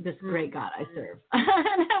 this great God I serve.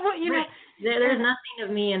 There's nothing of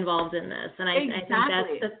me involved in this. And I think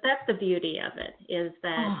that's the beauty of it, is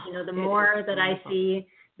that, the more that I see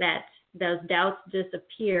that those doubts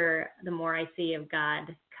disappear, the more I see of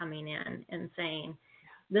God coming in and saying,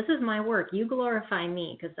 this is my work. You glorify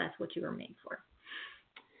me, because that's what you were made for.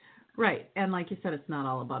 Right. And like you said, it's not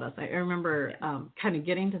all about us. I remember kind of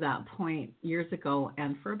getting to that point years ago,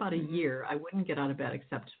 and for about a year, I wouldn't get out of bed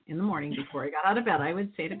except in the morning. Before I got out of bed, I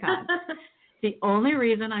would say to God, the only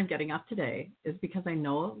reason I'm getting up today is because I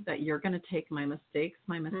know that you're going to take my mistakes,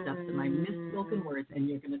 my missteps, and my misspoken words, and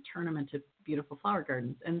you're going to turn them into beautiful flower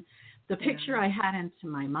gardens. And the picture I had into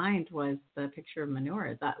my mind was the picture of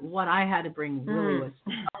manure, that what I had to bring really was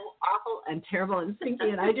so awful and terrible and stinky,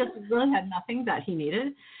 and I just really had nothing that he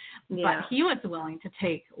needed. But he was willing to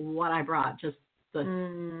take what I brought, just the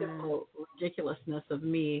simple ridiculousness of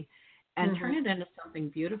me, and turn it into something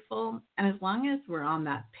beautiful. And as long as we're on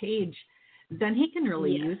that page, then he can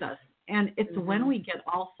really use us. And it's when we get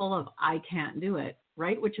all full of, I can't do it,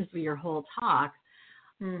 right? Which is your whole talk.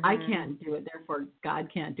 I can't do it, therefore God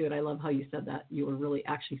can't do it. I love how you said that. You were really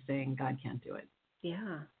actually saying God can't do it.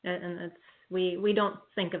 Yeah. And it's, we don't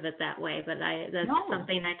think of it that way, but that's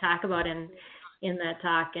something I talk about in that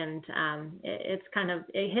talk, and it's kind of,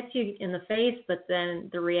 it hits you in the face, but then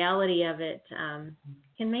the reality of it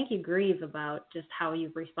can make you grieve about just how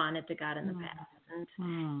you've responded to God in the past.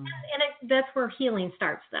 And that's where healing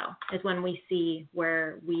starts, though, is when we see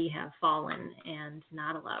where we have fallen and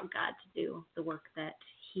not allowed God to do the work that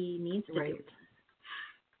he needs to do.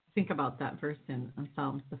 Think about that verse in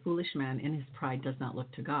Psalms, the foolish man in his pride does not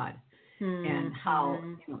look to God. And how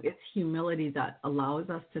it's humility that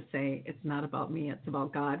allows us to say, it's not about me, it's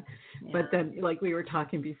about God. But then, like we were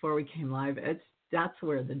talking before we came live, that's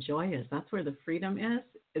where the joy is. That's where the freedom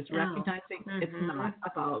is recognizing it's not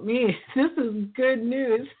about me. This is good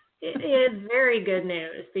news. It is very good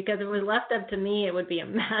news, because if it was left up to me, it would be a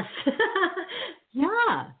mess.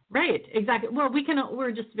 Yeah, right, exactly. Well,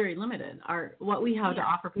 we're just very limited. What we have to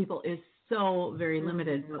offer people is so very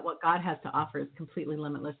limited, but what God has to offer is completely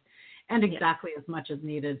limitless. And exactly as much as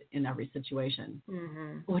needed in every situation,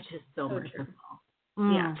 which is so merciful.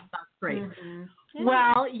 That's great. Yeah.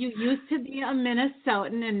 Well, you used to be a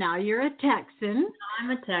Minnesotan, and now you're a Texan. I'm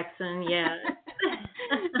a Texan, yeah.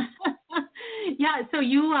 So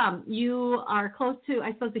you are close to,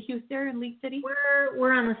 I suppose, the Houston area in League City?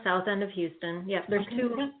 We're on the south end of Houston. Yeah, there's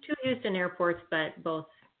two Houston airports, but both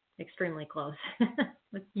extremely close.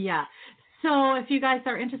 So if you guys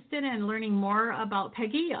are interested in learning more about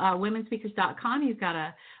Peggy, womenspeakers.com, you've got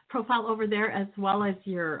a profile over there, as well as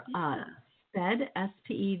your SPED,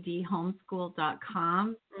 SPED,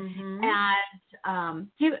 homeschool.com. And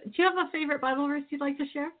do you have a favorite Bible verse you'd like to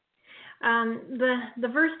share? The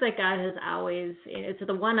verse that God has always, it's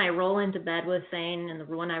the one I roll into bed with saying, and the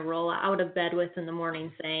one I roll out of bed with in the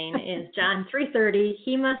morning saying, is John 3:30,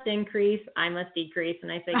 he must increase, I must decrease.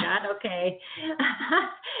 And I say, God, okay,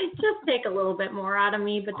 just take a little bit more out of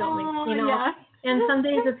me, but don't and some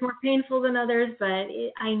days it's more painful than others, but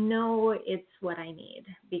I know it's what I need,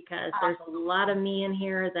 because there's a lot of me in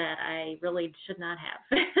here that I really should not have.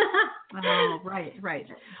 Right.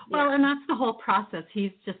 Well, and that's the whole process.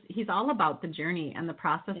 He's all about the journey and the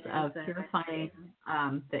process of purifying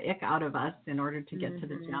the ick out of us in order to get to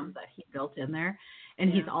the gem that he built in there.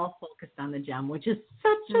 And he's all focused on the gem, which is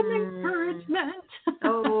such an encouragement.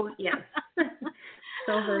 Oh, yes.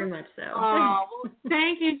 So very much so. Oh, well,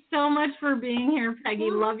 thank you so much for being here, Peggy.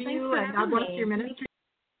 Love you, and God bless your ministry.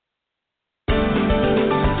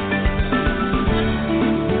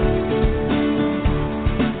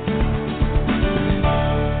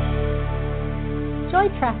 Joy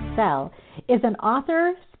Trachsel is an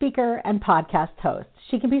author, speaker and podcast host.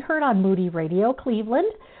 She can be heard on Moody Radio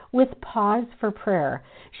Cleveland with Pause for Prayer.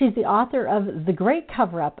 She's the author of The Great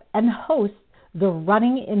Cover-Up and hosts the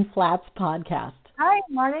Running in Flats podcast. Hi,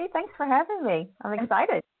 Marty. Thanks for having me. I'm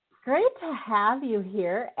excited. Great to have you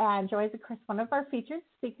here. And Joy is, of course, one of our featured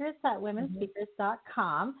speakers at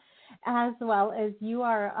womenspeakers.com, as well as you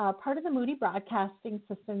are part of the Moody Broadcasting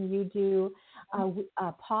System. You do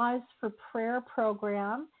a Pause for Prayer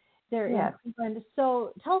program there in Cleveland.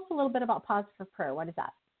 So tell us a little bit about Pause for Prayer. What is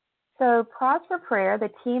that? So Pause for Prayer, the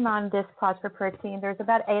team on this Pause for Prayer team, there's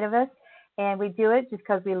about 8 of us, and we do it just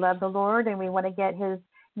because we love the Lord and we want to get his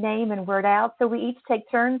name and word out. So we each take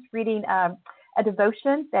turns reading a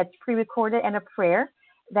devotion that's pre-recorded and a prayer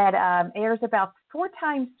that airs about 4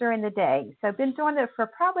 times during the day. So I've been doing it for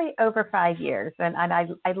probably over 5 years, and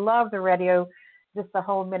I love the radio, just the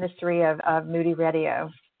whole ministry of Moody Radio.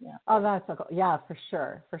 Yeah. Oh, that's so cool. Yeah, for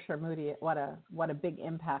sure, Moody. What a big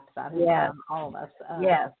impact that has on all of us.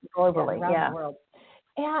 Yes, globally, around the world.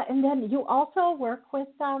 Yeah, and then you also work with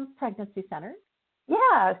pregnancy centers.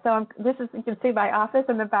 Yeah, so you can see my office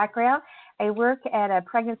in the background. I work at a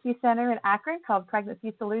pregnancy center in Akron called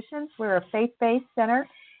Pregnancy Solutions. We're a faith-based center,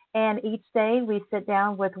 and each day we sit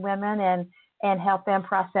down with women and help them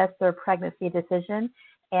process their pregnancy decision,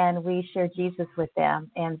 and we share Jesus with them.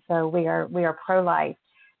 And so we are pro-life,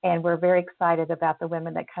 and we're very excited about the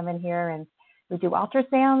women that come in here, and we do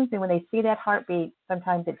ultrasounds, and when they see that heartbeat,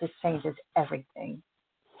 sometimes it just changes everything.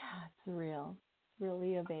 Yeah, it's real.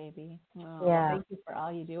 Really a baby. Oh, Thank you for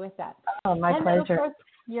all you do with that. Oh, my pleasure. And of course,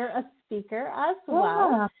 you're a speaker as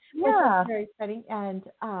well. Yeah. Which is very exciting. And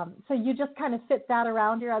so you just kind of fit that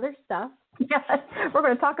around your other stuff. Yes, we're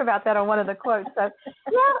going to talk about that on one of the quotes. So,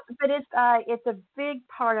 but it's a big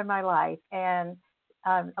part of my life, and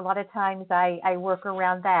a lot of times I work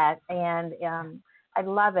around that, and I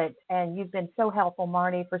love it. And you've been so helpful,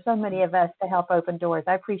 Marnie, for so many of us to help open doors.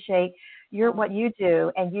 I appreciate what you do,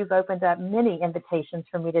 and you've opened up many invitations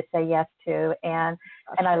for me to say yes to, and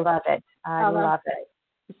I love it. I love it.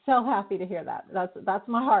 So happy to hear that. That's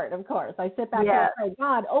my heart, of course. I sit back and say,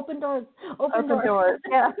 God, open doors, open doors.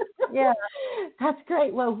 Yeah. That's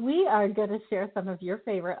great. Well, we are going to share some of your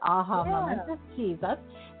favorite aha moments with Jesus.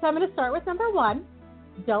 So I'm going to start with number 1.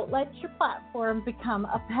 Don't let your platform become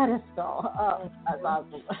a pedestal. Oh, that's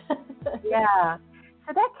awesome. Yeah.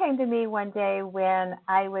 So that came to me one day when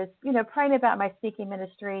I was, praying about my speaking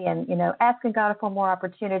ministry and, asking God for more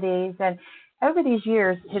opportunities. And over these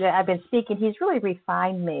years that I've been speaking, he's really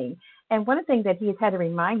refined me. And one of the things that he's had to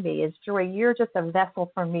remind me is, Joy, you're just a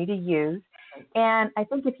vessel for me to use. And I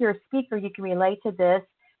think if you're a speaker, you can relate to this.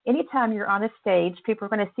 Anytime you're on a stage, people are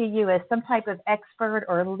going to see you as some type of expert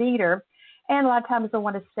or leader. And a lot of times they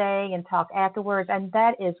want to say and talk afterwards, and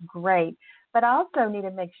that is great. But I also need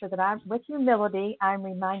to make sure that with humility, I'm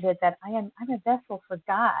reminded that I'm a vessel for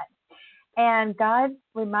God. And God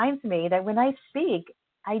reminds me that when I speak,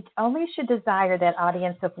 I only should desire that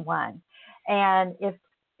audience of one. And if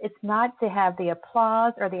it's not to have the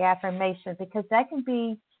applause or the affirmation, because that can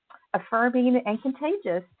be affirming and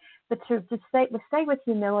contagious, but to stay with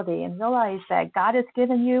humility and realize that God has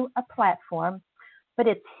given you a platform, but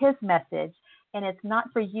it's his message, and it's not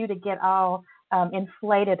for you to get all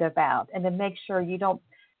inflated about, and to make sure you don't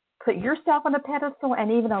put yourself on a pedestal and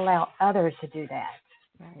even allow others to do that.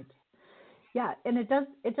 Right. Yeah, and it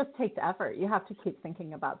just takes effort. You have to keep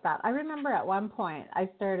thinking about that. I remember at one point I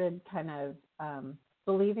started kind of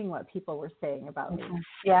believing what people were saying about me.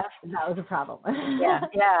 Yeah. That was a problem.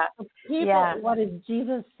 Yeah. What is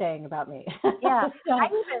Jesus saying about me? Yeah. I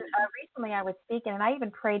even recently I was speaking, and I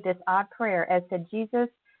even prayed this odd prayer as said, Jesus,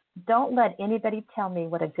 don't let anybody tell me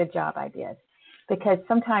what a good job I did, because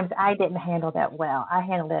sometimes I didn't handle that well. I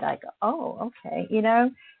handled it. I go, oh, okay, So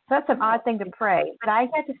that's an odd thing to pray, but I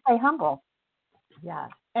had to stay humble. Yeah.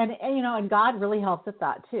 And God really helps with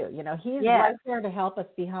that too. He's right there to help us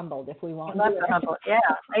be humbled if we want to be humble. Yeah.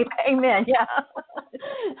 Amen. Yeah.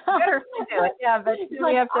 Better to do it. Yeah, but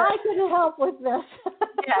we have to. I can help with this.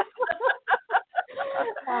 Yes.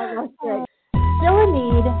 Oh, that's great. Still a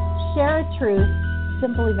need, share a truth,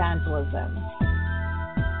 simple evangelism.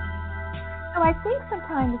 So I think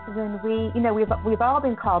sometimes when we've all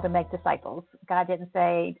been called to make disciples. God didn't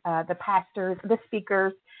say the pastors, the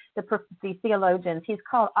speakers, the theologians. He's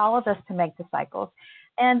called all of us to make disciples.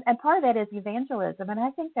 And part of that is evangelism. And I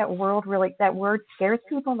think that word scares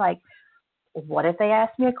people, like, what if they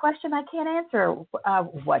ask me a question I can't answer?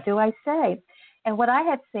 What do I say? And what I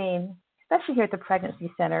had seen, especially here at the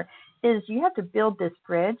Pregnancy Center, is you have to build this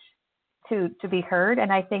bridge to be heard.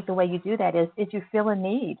 And I think the way you do that is you feel a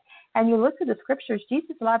need. And you look through the scriptures,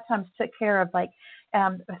 Jesus a lot of times took care of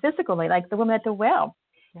physically, like the woman at the well.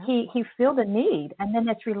 He filled a need, and then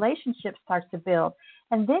this relationship starts to build,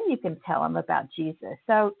 and then you can tell them about Jesus.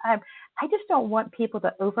 So I just don't want people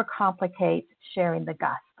to overcomplicate sharing the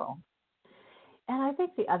gospel. And I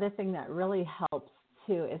think the other thing that really helps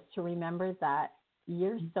too is to remember that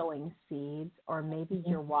you're sowing seeds, or maybe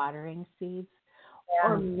you're watering seeds,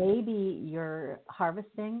 or maybe you're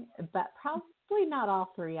harvesting, but probably not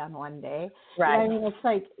all three on one day. Right. I mean, it's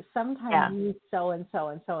like sometimes you sow and sow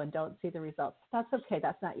and sow and don't see the results. That's okay.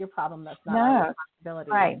 That's not your problem. That's not our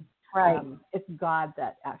responsibility. Right. It's God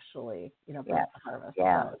that actually, brings the harvest.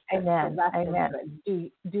 Yeah. So, Amen. So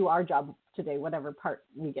Amen. do our job today, whatever part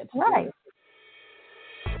we get to do.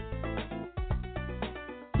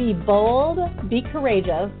 Be bold, be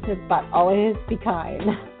courageous, but always be kind.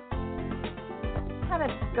 Kind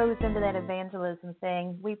of goes into that evangelism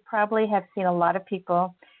thing. We probably have seen a lot of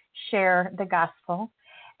people share the gospel,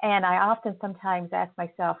 and I often sometimes ask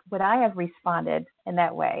myself, would I have responded in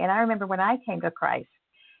that way? And I remember when I came to Christ,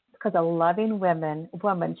 because a loving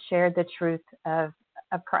woman shared the truth of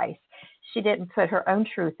Christ. She didn't put her own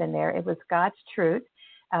truth in there. It was God's truth.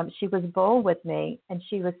 She was bold with me, and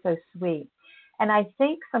she was so sweet. And I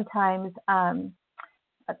think sometimes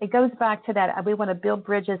it goes back to that we want to build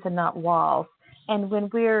bridges and not walls. And when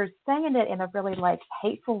we're saying it in a really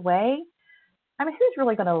hateful way, I mean, who's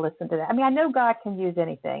really going to listen to that? I mean, I know God can use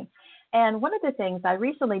anything. And one of the things, I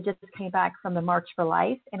recently just came back from the March for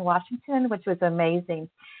Life in Washington, which was amazing.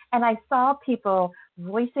 And I saw people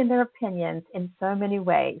voicing their opinions in so many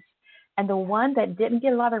ways. And the one that didn't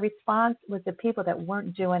get a lot of response was the people that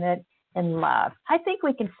weren't doing it in love. I think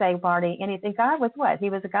we can say, Marty, anything. God was what? He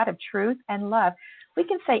was a God of truth and love. We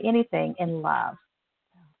can say anything in love.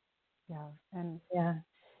 Yeah. And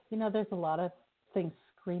there's a lot of things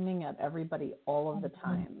screaming at everybody all of the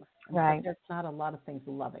time. Right. There's not a lot of things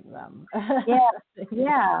loving them.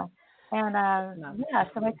 Yeah. And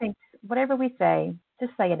so I think whatever we say,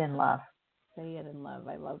 just say it in love. Say it in love.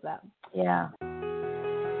 I love that. Yeah.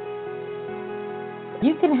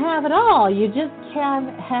 You can have it all. You just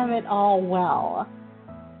can't have it all well.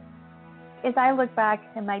 As I look back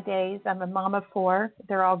in my days, I'm a mom of 4.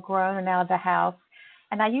 They're all grown and out of the house.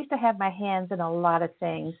 And I used to have my hands in a lot of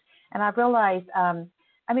things. And I realized,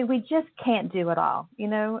 we just can't do it all.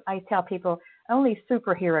 I tell people only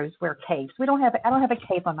superheroes wear capes. I don't have a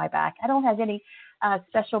cape on my back. I don't have any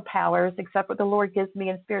special powers except what the Lord gives me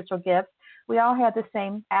in spiritual gifts. We all have the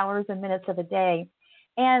same hours and minutes of a day.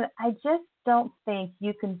 And I just don't think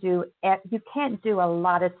you can't do a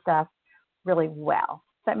lot of stuff really well.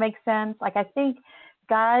 Does that make sense? I think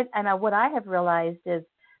God, and what I have realized is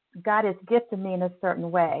God has gifted me in a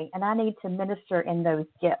certain way, and I need to minister in those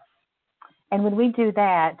gifts. And when we do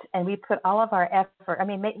that and we put all of our effort,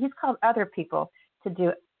 he's called other people to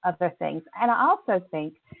do other things. And I also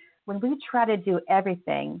think when we try to do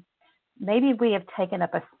everything, maybe we have taken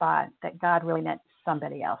up a spot that God really meant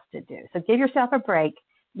somebody else to do. So give yourself a break.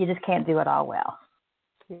 You just can't do it all well.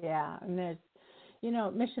 Yeah. And there's,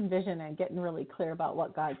 mission, vision, and getting really clear about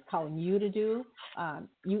what God's calling you to do.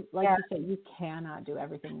 You say, you cannot do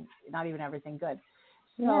everything, not even everything good.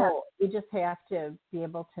 So you just have to be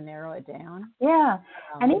able to narrow it down. Yeah.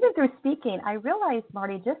 And even through speaking, I realized,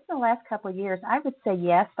 Marty, just in the last couple of years, I would say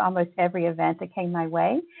yes to almost every event that came my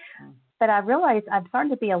way. But I realized I'm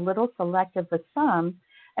starting to be a little selective with some.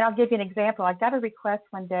 And I'll give you an example. I got a request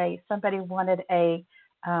one day. Somebody wanted a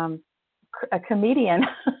comedian.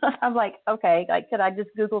 I'm like, okay, could I just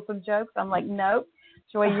Google some jokes? I'm like, nope,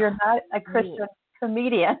 Joy, you're not a Christian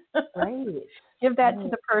comedian. Right. Give that to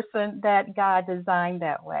the person that God designed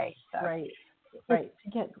that way. So right.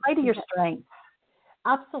 Play to your strengths.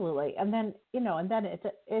 Absolutely. And then,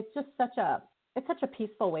 it's just such a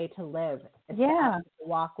peaceful way to live. It's to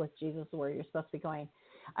walk with Jesus where you're supposed to be going.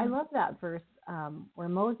 I love that verse where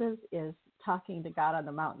Moses is talking to God on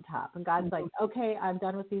the mountaintop. And God's like, okay, I'm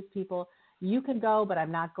done with these people. You can go, but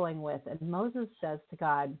I'm not going with. And Moses says to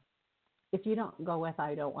God, if you don't go with,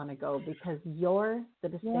 I don't want to go, because you're the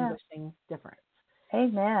distinguishing difference.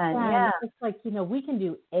 Amen. And it's like, we can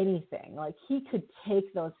do anything. He could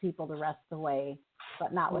take those people the rest of the way,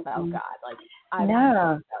 but not without God. I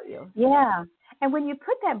know without you. Yeah. And when you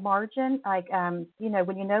put that margin, when you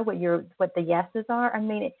know what the yeses are,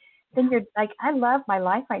 then you're I love my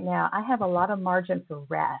life right now. I have a lot of margin for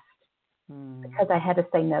rest because I had to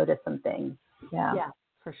say no to some things. Yeah. Yeah,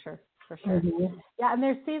 for sure. Mm-hmm. Yeah, and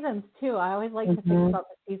there's seasons too. I always like to think about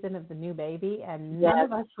the season of the new baby, and none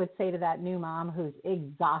of us would say to that new mom who's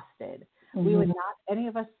exhausted, we would not, any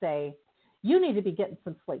of us say, you need to be getting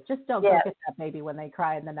some sleep. Just don't go get that baby when they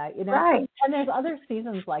cry in the night, Right. And there's other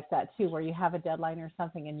seasons like that too, where you have a deadline or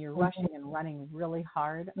something and you're rushing and running really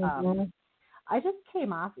hard. I just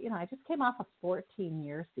came off a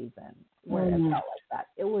 14-year season where it felt like that.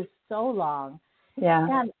 It was so long. Yeah.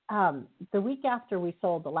 And the week after we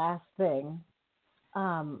sold the last thing,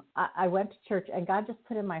 I went to church, and God just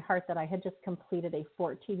put in my heart that I had just completed a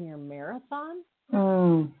 14-year marathon.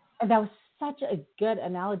 And that was such a good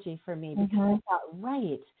analogy for me because I thought,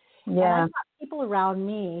 right. Yeah. And I've got people around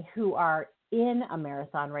me who are in a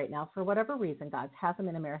marathon right now for whatever reason. God has them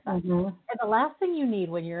in a marathon. And the last thing you need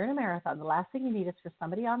when you're in a marathon, the last thing you need is for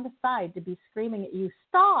somebody on the side to be screaming at you,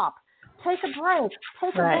 stop, take a break,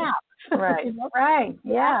 take a nap. Right. You know? Right.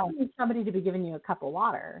 Yeah. You need somebody to be giving you a cup of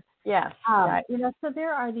water. Yes. You know, so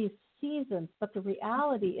there are these seasons, but the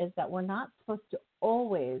reality is that we're not supposed to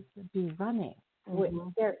always be running.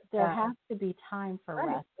 There has to be time for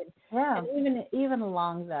rest. And even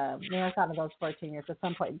along the marathon of those 14 years, at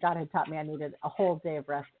some point, God had taught me I needed a whole day of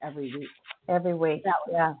rest every week. Every week. That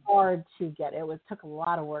was hard to get. It took a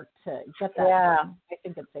lot of work to get that. Yeah. I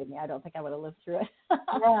think it saved me. I don't think I would have lived through it. But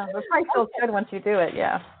it probably feels good once you do it.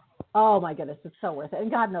 Yeah. Oh my goodness, it's so worth it. And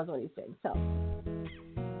God knows what he's doing. So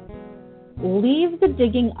leave the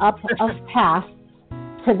digging up of past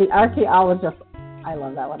to the archaeologist. I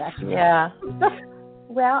love that one, actually. Yeah.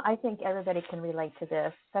 Well, I think everybody can relate to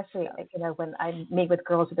this, especially, you know, when I meet with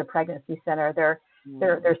girls at the pregnancy center,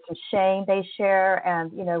 there's some shame they share.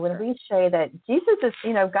 And, you know, when we say that Jesus is,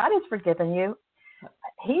 you know, God has forgiven you,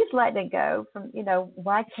 he's letting it go from, you know,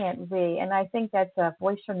 why can't we? And I think that's a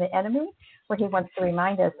voice from the enemy where he wants to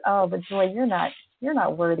remind us, oh, but Joy, you're not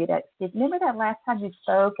worthy to speak. Remember that last time you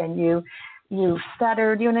spoke and you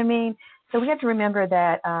stuttered, you know what I mean? So we have to remember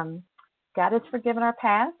that, God has forgiven our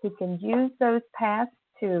past. He can use those pasts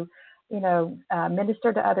to, you know,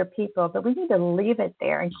 minister to other people, but we need to leave it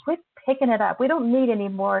there and quit picking it up. We don't need any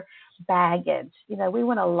more baggage. You know, we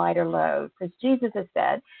want a lighter load because Jesus has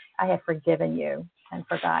said, I have forgiven you and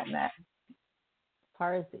forgotten it. As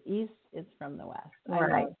far as the east is from the west.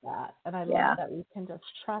 Right. I love that. And I love that we can just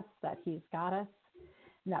trust that he's got us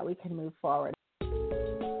and that we can move forward.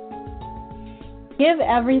 Give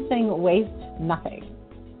everything, waste nothing.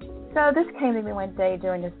 So this came to me one day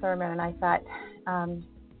during the sermon, and I thought,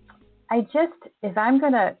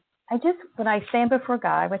 when I stand before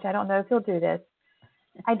God, which I don't know if he'll do this,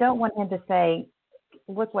 I don't want him to say,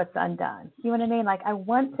 look what's undone. You know what I mean? Like, I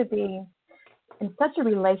want to be in such a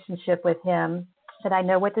relationship with him that I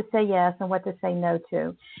know what to say yes and what to say no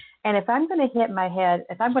to. And if I'm going to hit my head,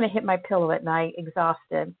 if I'm going to hit my pillow at night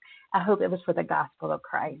exhausted, I hope it was for the gospel of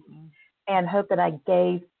Christ and hope that I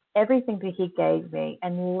gave everything that he gave me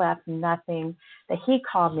and left nothing that he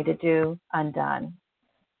called me to do undone.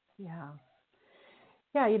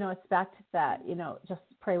 Yeah, you know, it's back to that, you know, just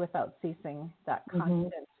pray without ceasing, that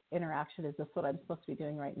constant interaction. Is this what I'm supposed to be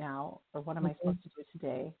doing right now? Or what am I supposed to do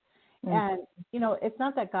today? And, you know, it's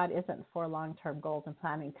not that God isn't for long-term goals and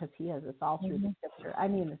planning, because he is. It's all through the scripture. I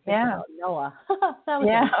mean, think about Noah. That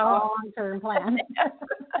was a long-term plan.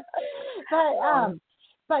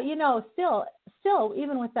 But, you know, still,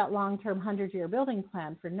 even with that long-term 100-year building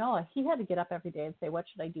plan for Noah, he had to get up every day and say, what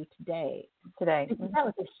should I do today? Because that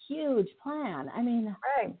was a huge plan. I mean,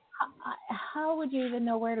 how would you even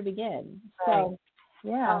know where to begin? So,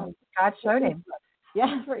 God showed him.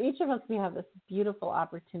 Yeah, for each of us, we have this beautiful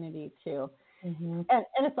opportunity to. And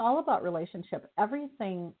it's all about relationship.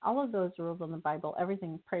 Everything, all of those rules in the Bible,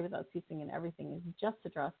 everything, pray without ceasing, and everything is just to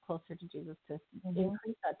draw us closer to Jesus, to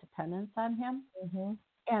increase that dependence on him.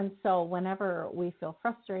 And so whenever we feel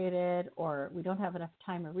frustrated or we don't have enough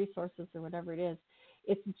time or resources or whatever it is,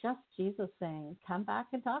 it's just Jesus saying, come back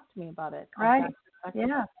and talk to me about it. Right.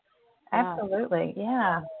 Yeah. Absolutely.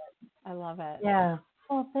 Yeah. I love it. Yeah.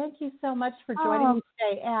 Well, thank you so much for joining me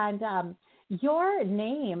today. And your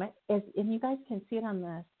name is, and you guys can see it on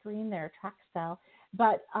the screen there, Trachsel,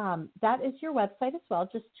 but that is your website as well,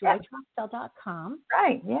 just joytrachsel.com.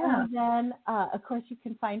 Right, yeah. And then, of course, you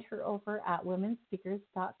can find her over at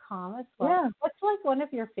womenspeakers.com as well. Yeah. What's like one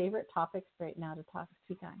of your favorite topics right now to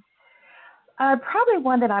speak on? Probably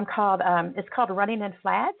one that I'm called, it's called Running in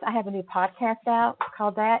Flats. I have a new podcast out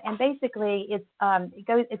called that. And basically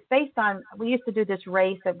it's based on, we used to do this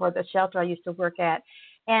race at the shelter I used to work at.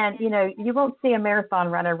 And, you know, you won't see a marathon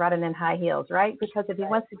runner running in high heels, right? Because if he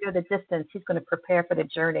wants to go the distance, he's going to prepare for the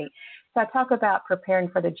journey. So I talk about preparing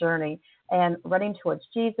for the journey and running towards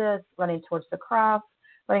Jesus, running towards the cross,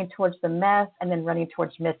 running towards the mess, and then running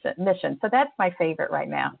towards mission. So that's my favorite right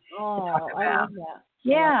now to talk about. I love that.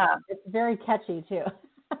 Yeah. It's very catchy, too.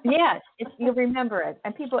 Yes, you remember it.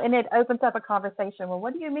 And it opens up a conversation. Well,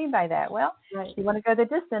 what do you mean by that? Well, if you want to go the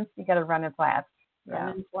distance, you got to run in flats.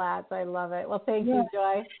 Running flats. I love it. Well, thank you,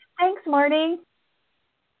 Joy. Thanks, Marty.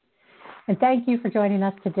 And thank you for joining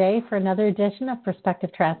us today for another edition of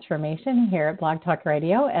Perspective Transformation here at Blog Talk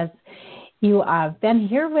Radio. As you have been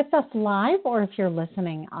here with us live, or if you're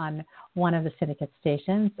listening on one of the syndicate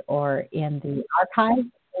stations or in the archives,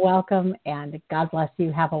 welcome and God bless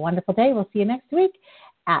you. Have a wonderful day. We'll see you next week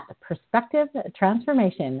at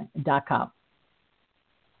perspectivetransformation.com.